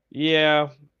 Yeah,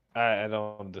 I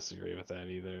don't disagree with that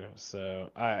either.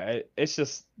 So it's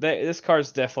just that this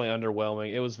card's definitely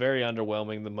underwhelming. It was very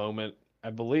underwhelming the moment, I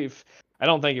believe. I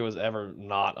don't think it was ever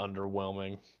not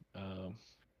underwhelming, um,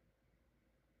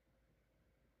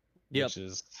 Yep. which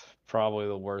is probably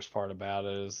the worst part about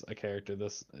it. Is a character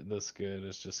this good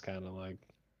is just kind of like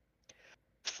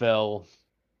fell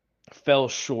fell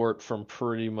short from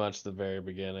pretty much the very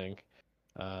beginning,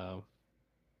 um,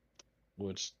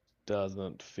 which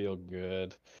doesn't feel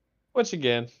good. Which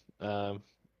again, um,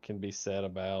 can be said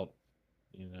about,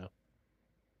 you know,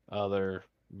 other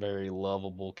very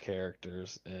lovable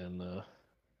characters in the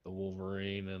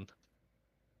Wolverine, and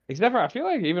except for I feel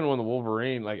like even when the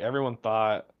Wolverine, like everyone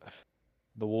thought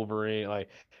the Wolverine, like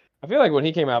I feel like when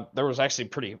he came out, there was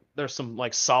actually there's some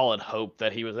like solid hope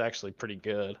that he was actually pretty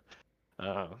good.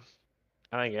 Um,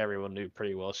 I think everyone knew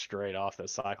pretty well straight off that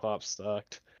Cyclops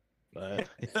sucked, but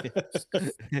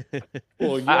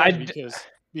Well, I, yeah, I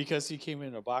because he came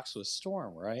in a box with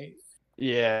Storm, right?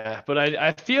 Yeah, but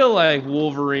I feel like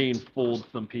Wolverine fooled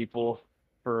some people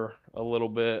for a little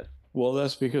bit. Well,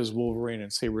 that's because Wolverine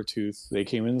and Sabretooth, they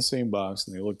came in the same box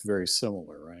and they looked very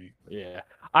similar, right? Yeah.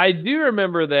 I do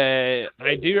remember that.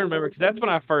 I do remember because that's when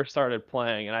I first started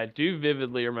playing, and I do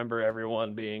vividly remember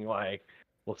everyone being like,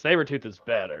 well, Sabretooth is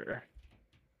better.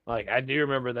 Like, I do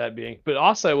remember that being, but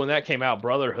also when that came out,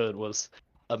 Brotherhood was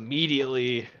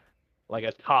immediately like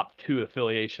a top 2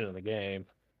 affiliation in the game.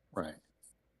 Right.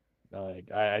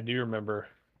 Like, I do remember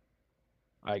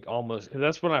like almost because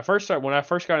that's when I first started. When I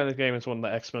first got in the game, is when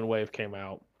the X-Men wave came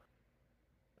out,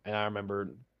 and I remember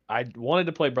I wanted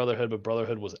to play Brotherhood, but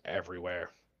Brotherhood was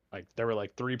everywhere. Like there were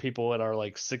like 3 people at our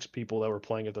like 6 people that were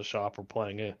playing at the shop were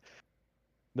playing it.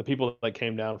 The people that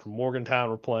came down from Morgantown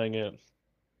were playing it.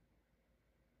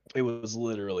 It was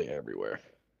literally everywhere.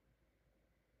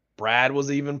 Brad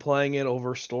was even playing it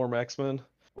over Storm X-Men.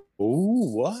 Ooh,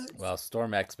 what? Well,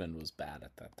 Storm X-Men was bad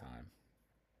at that time.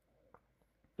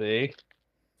 See,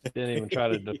 didn't even try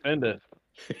to defend it.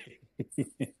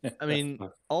 I mean,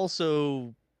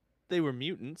 also they were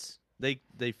mutants. They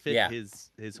fit Yeah.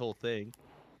 his whole thing.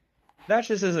 That's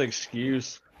just his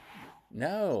excuse.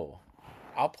 No,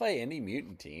 I'll play any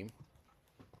mutant team.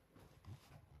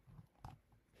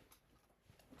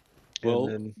 Well,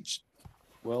 And then,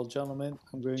 well, gentlemen,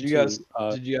 I'm going did you guys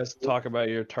to. did you guys talk about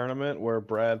your tournament where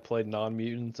Brad played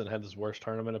non-mutants and had his worst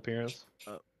tournament appearance?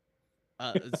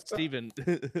 Steven.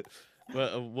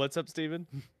 What's up, Steven?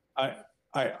 I,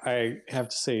 I have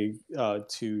to say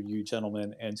to you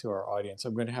gentlemen and to our audience,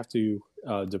 I'm going to have to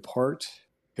depart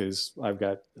because I've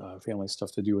got family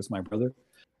stuff to do with my brother.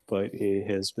 But it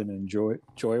has been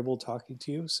enjoyable talking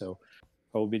to you. So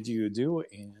I will bid you adieu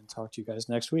and talk to you guys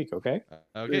next week. Okay.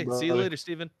 Okay. See you later,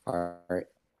 Steven. All right.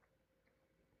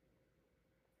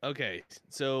 Okay.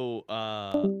 So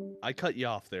I cut you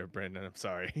off there, Brandon. I'm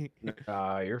sorry.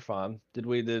 You're fine. Did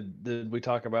we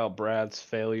talk about Brad's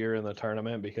failure in the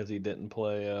tournament because he didn't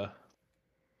play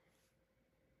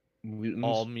mutants?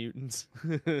 All mutants.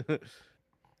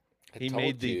 He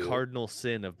made the cardinal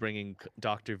sin of bringing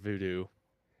Dr. Voodoo.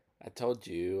 I told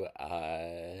you,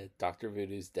 Dr.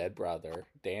 Voodoo's dead brother,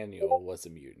 Daniel, was a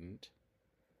mutant.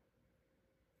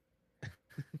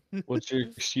 What's your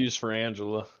excuse for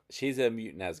Angela? She's a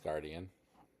mutant Asgardian.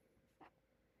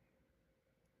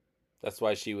 That's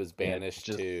why she was banished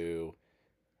to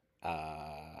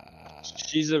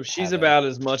She's have about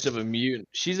as much of a mutant.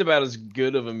 She's about as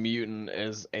good of a mutant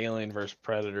as Alien vs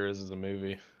Predator is as a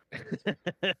movie.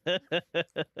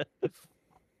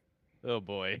 Oh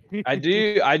boy. I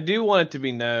do want it to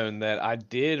be known that I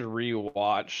did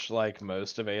rewatch like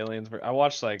most of Aliens. I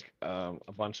watched like a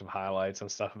bunch of highlights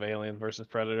and stuff of Aliens versus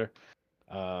Predator,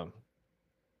 um,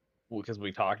 because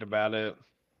we talked about it.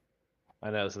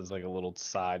 I know this is like a little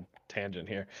side tangent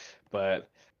here, but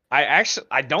I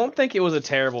don't think it was a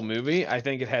terrible movie. I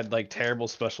think it had like terrible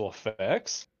special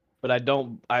effects, but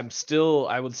I would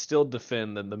still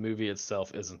defend that the movie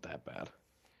itself isn't that bad.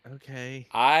 Okay.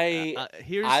 I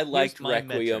Here's liked my Requiem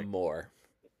metric. more.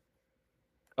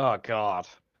 Oh God,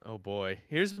 Oh boy.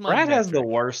 Here's my Brad has the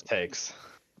metric. worst takes.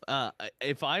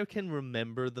 If I can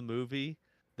remember the movie,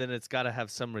 then it's got to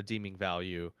have some redeeming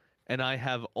value, and I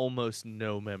have almost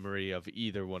no memory of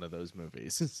either one of those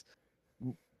movies.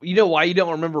 You know why you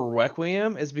don't remember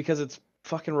Requiem is because it's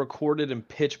fucking recorded in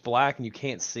pitch black and you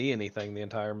can't see anything the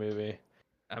entire movie.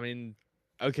 I mean,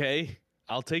 okay,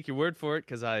 I'll take your word for it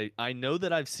because I know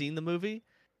that I've seen the movie,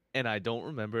 and I don't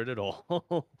remember it at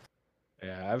all.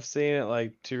 Yeah, I've seen it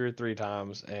like 2 or 3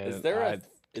 times, Is and there a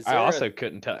is I there also a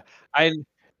couldn't tell. I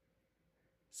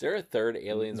is there a third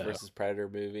Aliens no. versus Predator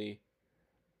movie,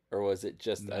 or was it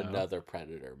just No. another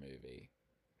Predator movie?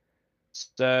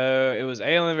 So it was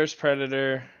Alien vs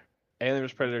Predator, Alien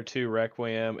vs Predator 2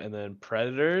 Requiem, and then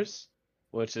Predators,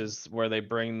 which is where they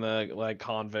bring the like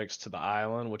convicts to the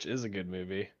island, which is a good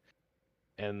movie.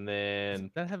 And Does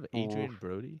then that have Adrian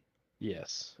Brody?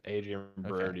 yes, Adrian Okay.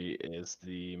 Brody is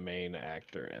the main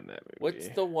actor in that movie. What's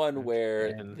the one where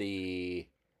And- the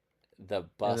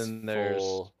bus then there's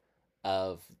full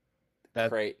of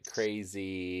that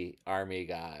crazy army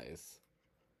guys?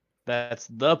 that's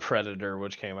The Predator,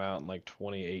 which came out in like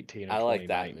 2018 or I like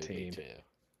that 2019. movie too.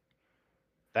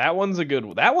 That one's a good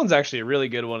one. That one's actually a really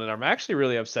good one, and I'm actually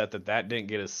really upset that didn't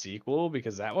get a sequel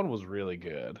because that one was really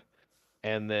good.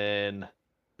 And then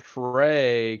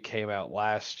Prey came out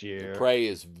last year. Prey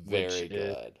is very which is-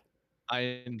 good. I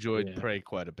enjoyed Yeah. Prey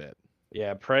quite a bit.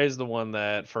 Yeah, Prey's the one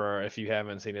that, for if you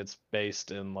haven't seen, it's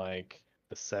based in like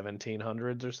the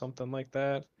 1700s or something like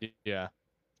that, Yeah,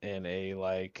 in a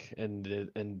like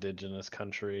indigenous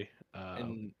country.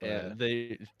 and But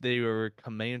they were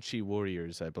Comanche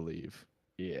warriors, I believe.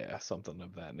 yeah, something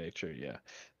of that nature. Yeah,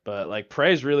 but like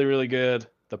Prey's really really good.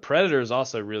 The Predator is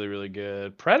also really really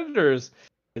good. Predators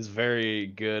is very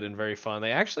good and very fun.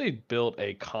 They actually built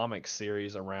a comic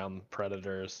series around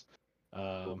Predators.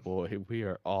 Oh boy, we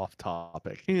are off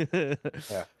topic.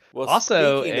 Yeah. Well,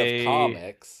 Also speaking of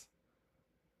comics,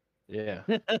 Yeah.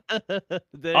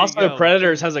 There Also, you go.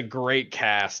 Predators has a great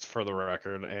cast for the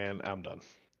record, and I'm done.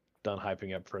 Done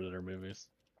hyping up Predator movies.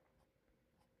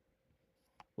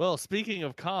 Well, speaking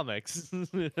of comics,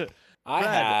 I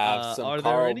Brad, have some are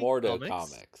there Carl any Mordo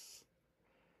comics?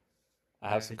 I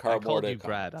have some I Carl called Mordo you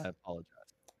Brad. comics. I apologize.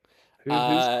 Who's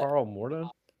Carl Mordo?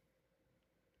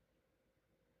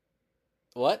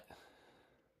 What?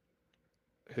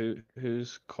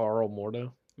 Who's Carl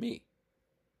Mordo? Me.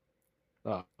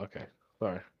 Oh, okay.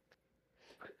 Sorry.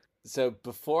 So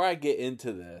before I get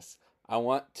into this, I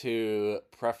want to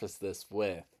preface this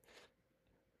with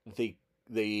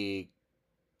the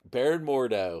Baron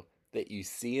Mordo that you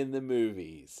see in the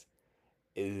movies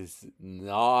is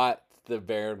not the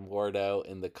Baron Mordo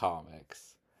in the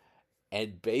comics.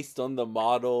 And based on the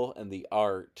model and the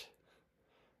art,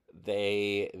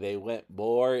 they went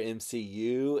more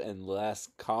MCU and less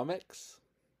comics.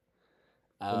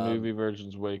 The movie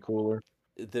version's way cooler.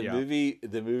 The Yeah. movie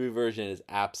version is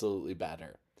absolutely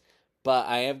better. But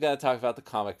I am going to talk about the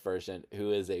comic version,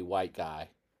 who is a white guy.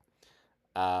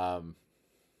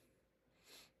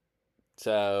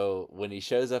 So when he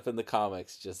shows up in the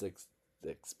comics, just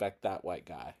expect that white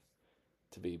guy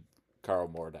to be Carl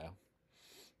Mordo.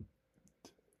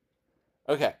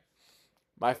 Okay.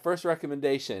 My first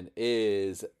recommendation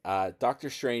is Doctor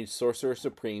Strange Sorcerer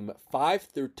Supreme 5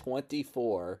 through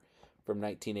 24 from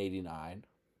 1989.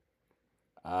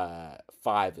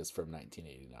 5 is from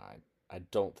 1989. I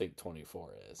don't think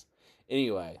 24 is.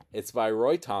 Anyway, it's by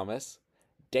Roy Thomas,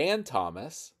 Dan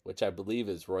Thomas, which I believe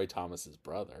is Roy Thomas's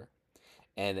brother,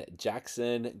 and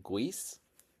Jackson Guise.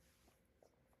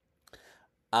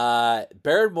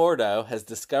 Baron Mordo has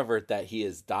discovered that he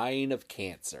is dying of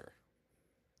cancer.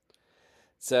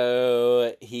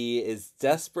 So he is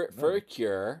desperate for a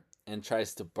cure and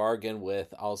tries to bargain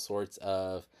with all sorts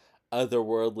of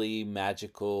otherworldly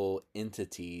magical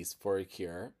entities for a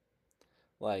cure,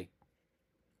 like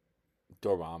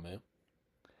Dormammu.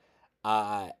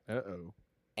 Uh-oh.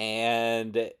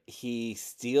 And he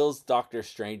steals Doctor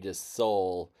Strange's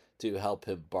soul to help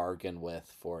him bargain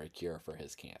with for a cure for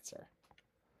his cancer.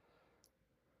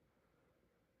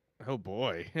 Oh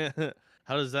boy.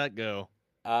 How does that go?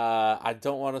 I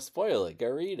don't want to spoil it. Go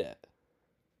read it.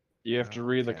 You have to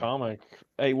read the Okay. comic.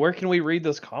 Hey, where can we read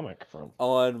this comic from?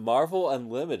 On Marvel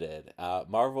Unlimited.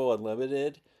 Marvel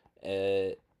Unlimited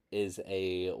is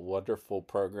a wonderful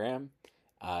program.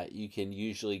 You can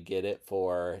usually get it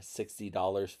for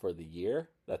 $60 for the year.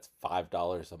 That's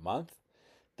 $5 a month.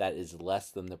 That is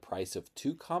less than the price of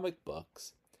 2 comic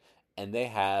books. And they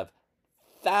have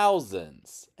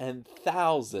thousands and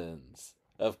thousands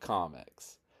of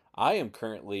comics. I am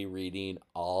currently reading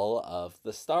all of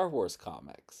the Star Wars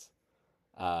comics.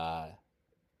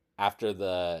 After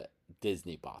the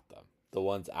Disney bought them. The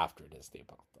ones after Disney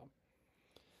bought them.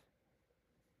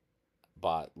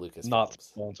 Bought Lucasfilms. Not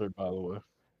sponsored, by the way.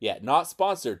 Yeah, not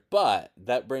sponsored, but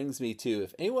that brings me to,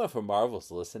 if anyone from Marvel's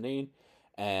listening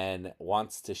and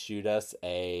wants to shoot us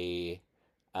a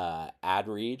ad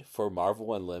read for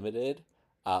Marvel Unlimited,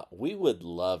 we would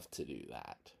love to do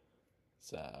that.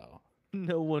 So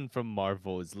No one from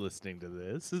Marvel is listening to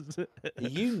this.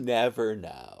 you never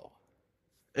know.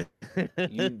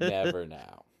 You never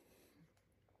know.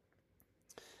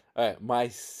 All right, my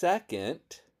second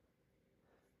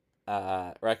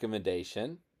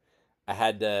recommendation, I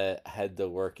had to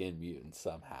work in Mutant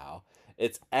somehow.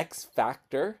 It's X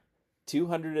Factor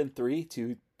 203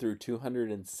 through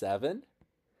 207.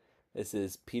 This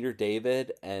is Peter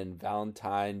David and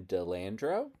Valentine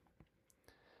DeLandro.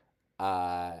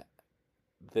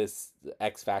 This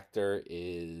X Factor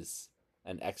is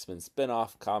an X-Men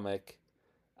spin-off comic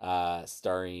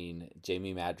starring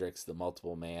Jamie Madrox, the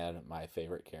Multiple Man, my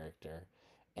favorite character,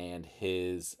 and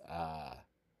his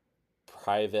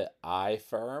private eye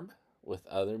firm with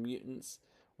other mutants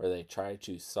where they try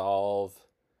to solve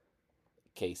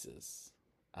cases.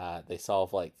 They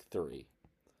solve like 3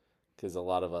 because a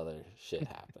lot of other shit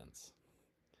happens.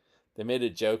 They made a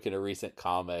joke in a recent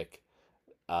comic.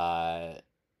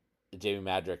 Jamie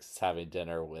Madrox is having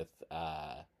dinner with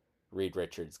Reed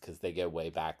Richards because they go way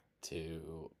back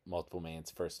to Multiple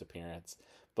Man's first appearance.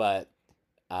 But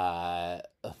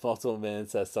Multiple Man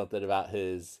says something about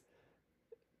his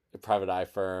private eye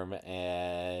firm,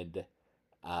 and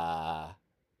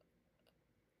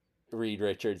Reed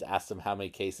Richards asked him how many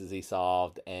cases he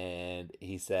solved, and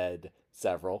he said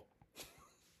several.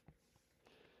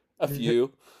 A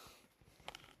few.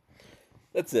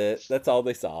 That's it. That's all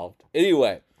they solved.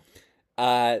 Anyway,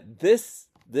 this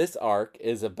arc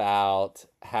is about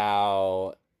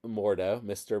how Mordo,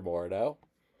 Mr. Mordo,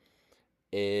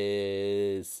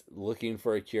 is looking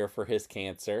for a cure for his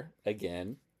cancer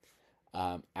again.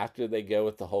 After they go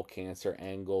with the whole cancer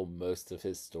angle, most of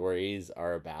his stories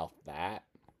are about that.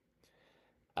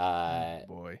 Oh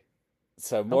boy.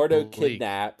 So Mordo bleak.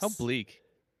 kidnaps. How bleak.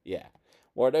 Yeah.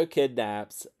 Mordo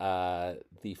kidnaps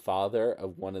the father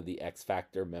of one of the X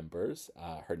Factor members.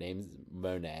 Her name's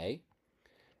Monet,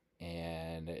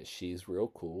 and she's real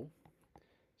cool.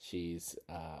 She's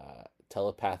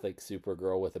telepathic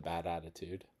Supergirl with a bad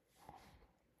attitude.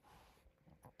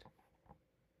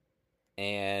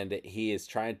 And he is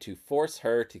trying to force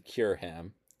her to cure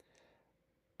him.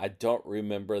 I don't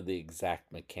remember the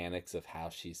exact mechanics of how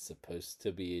she's supposed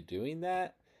to be doing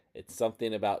that. It's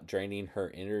something about draining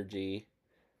her energy.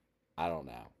 I don't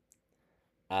know.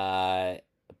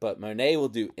 But Monet will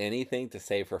do anything to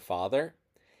save her father,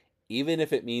 even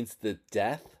if it means the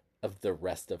death of the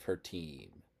rest of her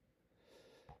team.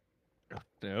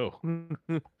 No.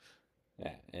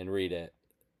 Yeah, and read it.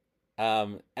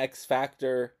 X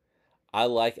Factor. I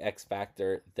like X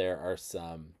Factor. There are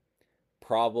some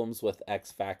problems with X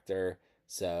Factor.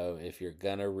 So if you're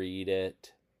gonna read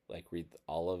it, like read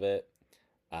all of it,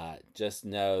 just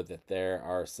know that there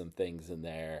are some things in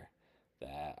there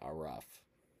that are rough.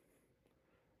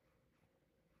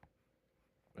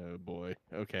 Oh boy.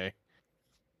 Okay.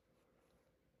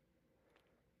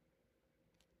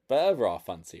 But overall,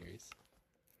 fun series.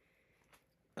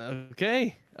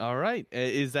 Okay. All right.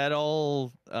 Is that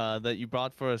all that you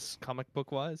brought for us comic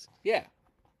book wise? Yeah,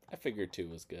 I figured 2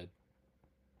 was good.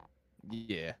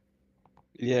 Yeah.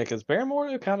 Yeah, because Baron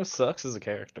Mordo kind of sucks as a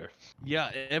character.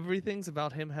 Yeah, everything's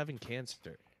about him having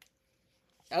cancer.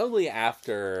 Only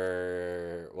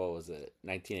after, what was it,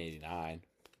 1989.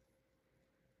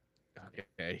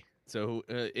 Okay. So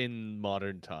in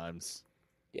modern times,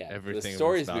 Yeah, everything the was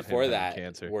stories about him before having that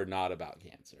cancer. were not about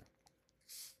cancer.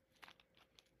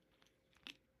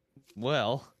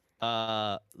 Well,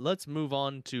 let's move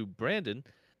on to Brandon.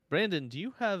 Brandon, do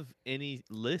you have any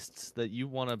lists that you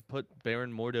want to put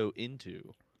Baron Mordo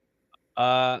into?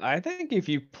 I think if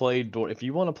you if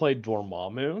you want to play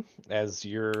Dormammu as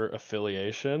your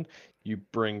affiliation, you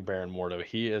bring Baron Mordo.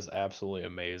 He is absolutely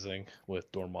amazing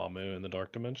with Dormammu in the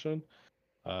Dark Dimension.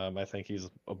 I think he's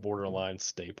a borderline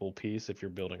staple piece if you're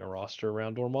building a roster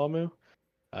around Dormammu.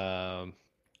 Um,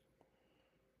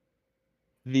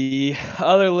 the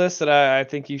other list that I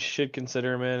think you should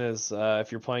consider him in is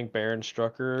if you're playing Baron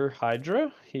Strucker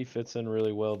Hydra. He fits in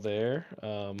really well there.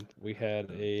 We had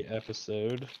a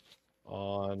episode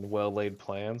on well laid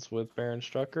plans with Baron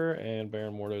Strucker, and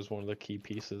Baron Mordo is one of the key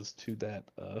pieces to that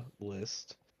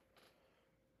list.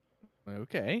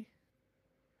 Okay.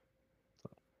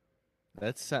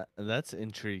 That's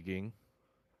intriguing.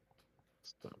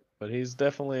 So, but he's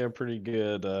definitely a pretty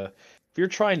good. If you're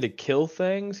trying to kill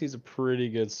things, he's a pretty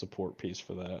good support piece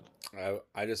for that.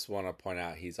 I just want to point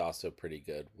out he's also pretty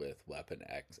good with Weapon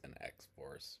X and X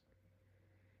Force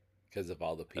because of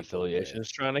all the people. Affiliation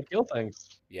is trying to kill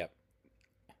things. Yep,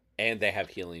 and they have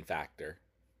healing factor.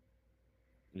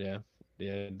 Yeah,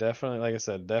 definitely. Like I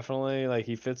said, definitely like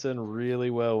he fits in really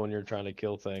well when you're trying to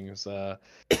kill things.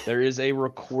 There is a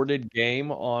recorded game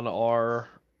on our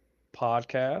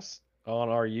podcast on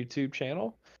our YouTube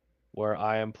channel where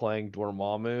I am playing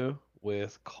Dormammu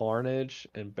with Carnage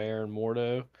and Baron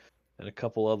Mordo and a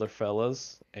couple other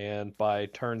fellas. And by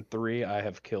turn 3, I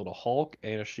have killed a Hulk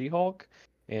and a She-Hulk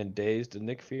and dazed a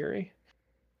Nick Fury.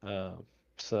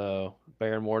 So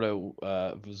Baron Mordo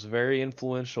was very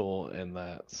influential in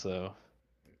that. So,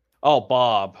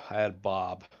 Bob, I had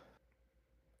Bob.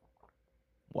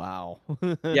 Wow.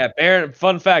 Yeah, Baron.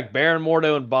 Fun fact: Baron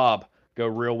Mordo and Bob go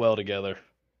real well together.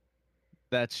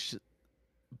 That's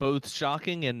both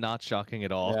shocking and not shocking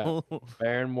at all. Yeah.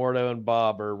 Baron Mordo and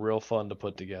Bob are real fun to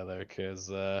put together because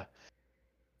and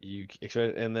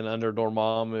then under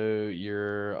Dormammu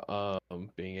you're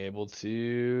being able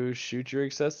to shoot your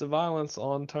excessive violence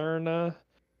on turn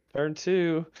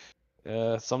 2,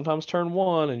 sometimes turn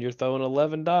 1, and you're throwing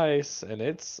 11 dice, and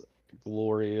it's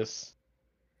glorious.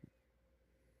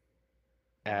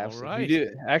 Right.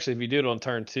 If you do it on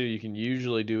turn 2, you can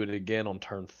usually do it again on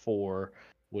turn 4,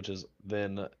 which is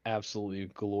then absolutely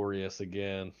glorious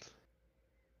again.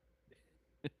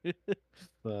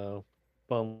 So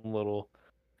fun little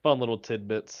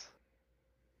tidbits.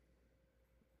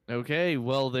 Okay,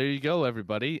 well there you go,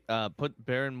 everybody. Put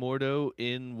Baron Mordo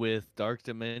in with Dark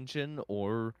Dimension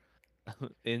or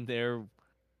in there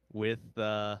with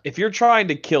If you're trying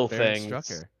to kill Baron things,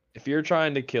 Strucker.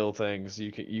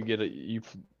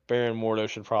 Baron Mordo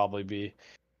should probably be.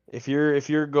 If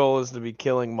your goal is to be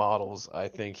killing models, I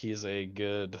think he's a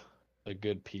good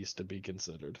piece to be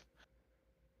considered.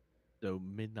 So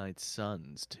Midnight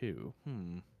Suns too.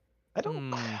 I don't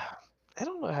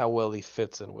know how well he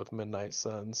fits in with Midnight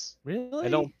Suns. Really? I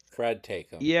don't. Fred,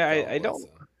 take him. Yeah, I don't.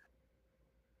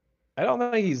 I don't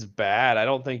think he's bad. I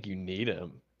don't think you need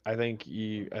him.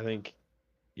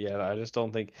 Yeah, I just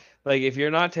don't think like if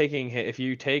you're not taking him, if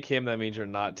you take him, that means you're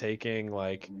not taking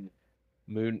like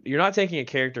Moon. You're not taking a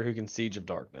character who can Siege of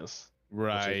Darkness.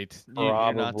 Right. You're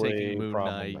not Probably taking Moon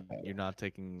Knight. problematic. You're not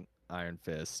taking Iron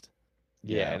Fist.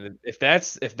 Yeah, and if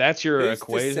that's your Who's to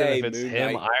equation, say if it's Moon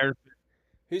him, Knight- Iron.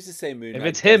 Who's to say Moon If Knight?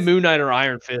 it's him, Moon Knight or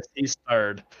Iron Fist, he's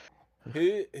third.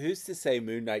 Who's to say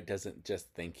Moon Knight doesn't just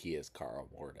think he is Carl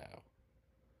Mordo?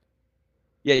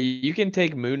 Yeah, you can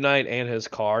take Moon Knight and his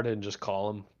card and just call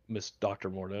him Miss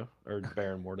Dr. Mordo or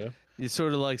Baron Mordo. You're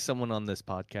sort of like someone on this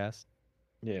podcast.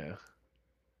 Yeah.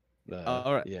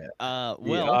 All right. Yeah. Well,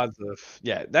 the odds of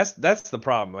that's the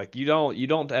problem. Like you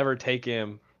don't ever take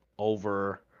him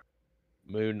over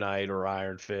Moon Knight or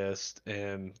Iron Fist,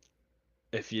 and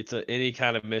if it's any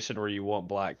kind of mission where you want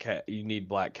Black Cat, you need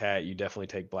Black Cat, you definitely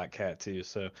take Black Cat too.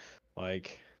 So,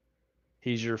 like,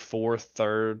 he's your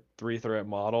 3-threat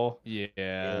model.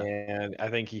 Yeah. And I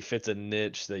think he fits a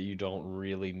niche that you don't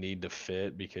really need to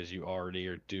fit because you already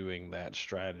are doing that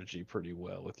strategy pretty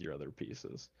well with your other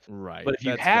pieces. Right. But if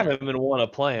you That's have fair. him and want to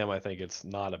play him, I think it's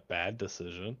not a bad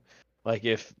decision. Like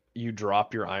if you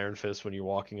drop your Iron Fist when you're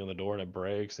walking in the door and it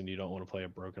breaks and you don't want to play a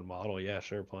broken model, yeah,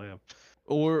 sure, play him.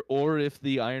 Or if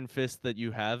the Iron Fist that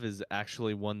you have is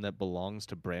actually one that belongs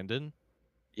to Brandon,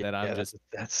 that I'm just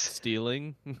that's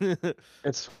stealing.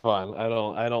 it's fun. I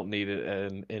don't need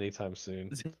it anytime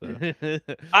soon. So.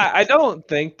 I don't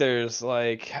think there's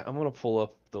like I'm gonna pull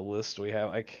up the list we have.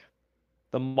 Like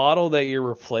the model that you're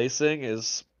replacing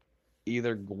is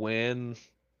either Gwen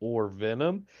or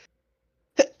Venom.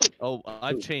 Oh,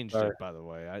 I've changed it, by the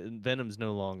way. Venom's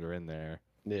no longer in there.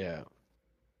 Yeah.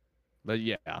 But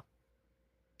yeah.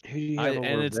 Who do you have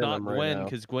and it's Venom not Gwen, right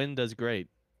because Gwen does great.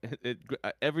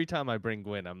 Every time I bring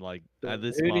Gwen, I'm like,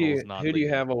 this who model's not do you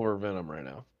legal. have over Venom right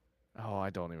now? Oh, I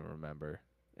don't even remember.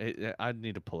 I'd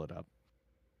need to pull it up.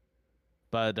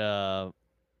 But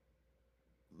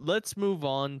let's move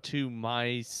on to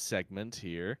my segment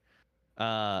here.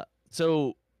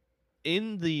 So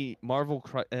in the Marvel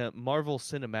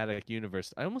Cinematic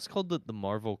Universe, I almost called it the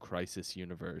Marvel Crisis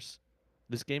Universe.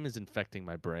 This game is infecting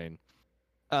my brain.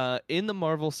 In the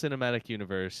Marvel Cinematic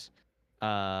Universe,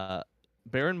 Baron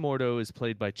Mordo is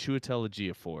played by Chiwetel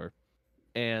Ejiofor,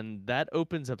 and that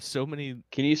opens up so many.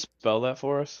 Can you spell that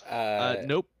for us?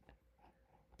 Nope.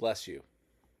 Bless you.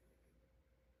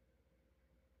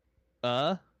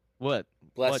 What?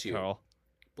 Bless What, you. Carl?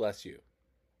 Bless you.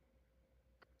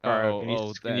 Carl,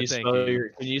 Thank you.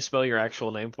 Can you spell your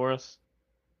actual name for us?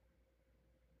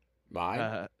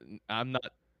 Mine? I'm not.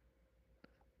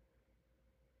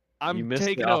 You I'm missed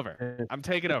taking the over. I'm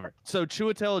taking over. So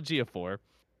Chiwetel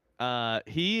Ejiofor,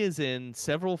 he is in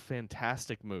several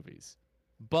fantastic movies,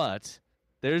 but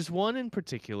there's one in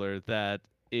particular that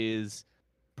is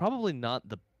probably not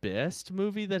the best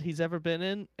movie that he's ever been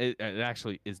in. It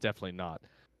actually is definitely not,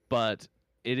 but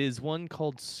it is one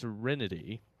called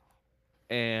Serenity,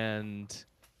 and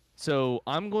so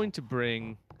I'm going to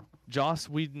bring Joss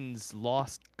Whedon's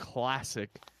lost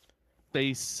classic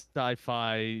space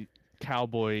sci-fi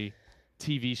cowboy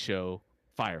TV show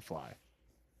Firefly.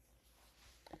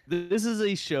 This is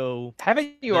a show.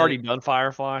 Haven't you that- already done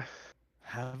Firefly?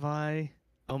 Have I?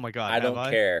 Oh my god! I have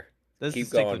don't care. That's Keep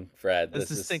distinctly, going, Fred. That's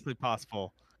This is. distinctly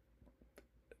possible.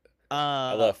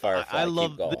 I love Firefly. I Keep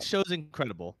love going. the show's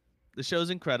incredible. The show's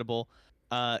incredible.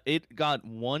 It got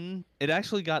one. It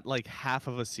actually got like half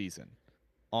of a season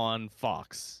on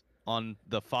Fox, on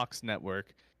the Fox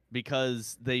network,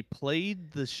 because they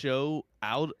played the show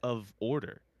out of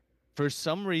order. For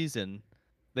some reason,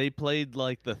 they played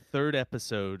like the third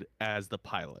episode as the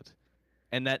pilot,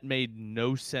 and that made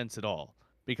no sense at all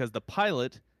because the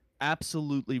pilot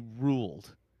absolutely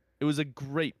ruled. It was a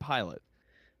great pilot.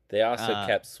 They also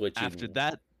kept switching After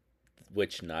that,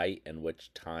 which night and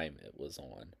which time it was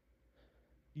on.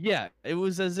 yeah, it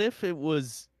was as if it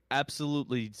was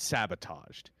absolutely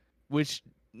sabotaged, which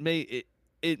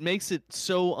it makes it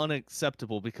so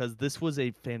unacceptable because this was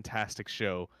a fantastic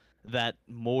show that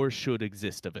more should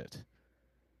exist of it.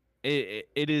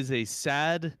 It is a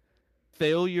sad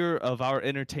failure of our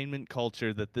entertainment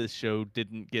culture that this show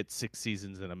didn't get 6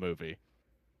 seasons in a movie.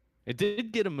 It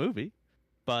did get a movie,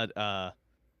 but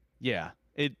yeah,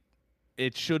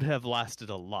 it should have lasted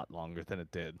a lot longer than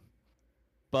it did.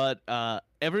 But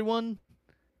everyone,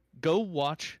 go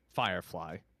watch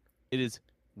Firefly. It is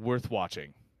worth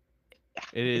watching.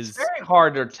 It's very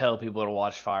hard to tell people to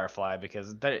watch Firefly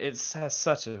because it has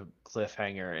such a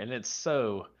cliffhanger, and it's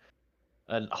so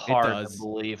hard to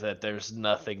believe that there's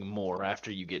nothing more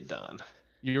after you get done.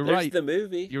 There's right. The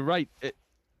movie. You're right.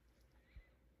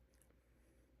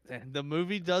 The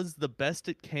movie does the best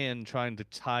it can trying to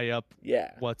tie up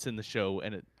what's in the show,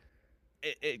 and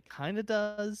it kind of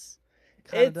does.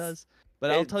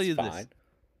 But I'll tell you this.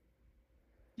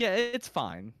 Yeah, it's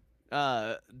fine.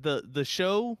 The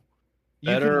show,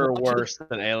 better or worse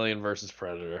than Alien versus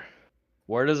Predator?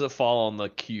 Where does it fall on the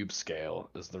cube scale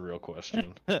is the real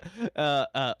question.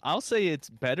 I'll say it's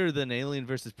better than Alien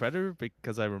versus Predator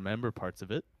because I remember parts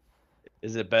of it.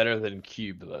 Is it better than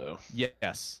Cube though?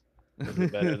 Yes. Is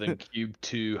it better than Cube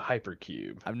 2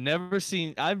 Hypercube? I've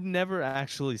never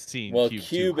actually seen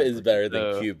Cube is better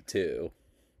than Cube 2.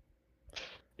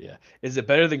 Yeah. Is it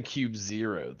better than Cube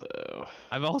 0 though?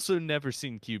 I've also never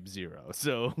seen Cube 0.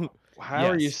 So how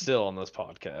are you still on this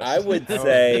podcast?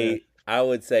 I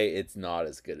would say it's not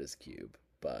as good as Cube,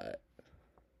 but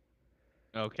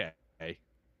okay.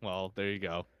 Well, there you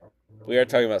go. We are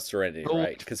talking about Serenity,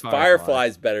 right? Because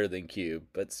Firefly's better than Cube,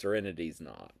 but Serenity's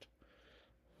not.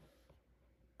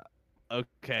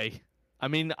 Okay. I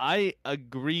mean, I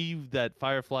agree that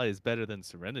Firefly is better than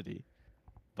Serenity,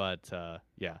 but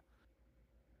yeah.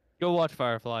 Go watch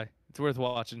Firefly. It's worth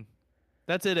watching.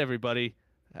 That's it, everybody.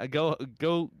 Go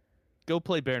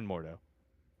play Baron Mordo.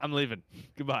 I'm leaving.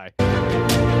 Goodbye.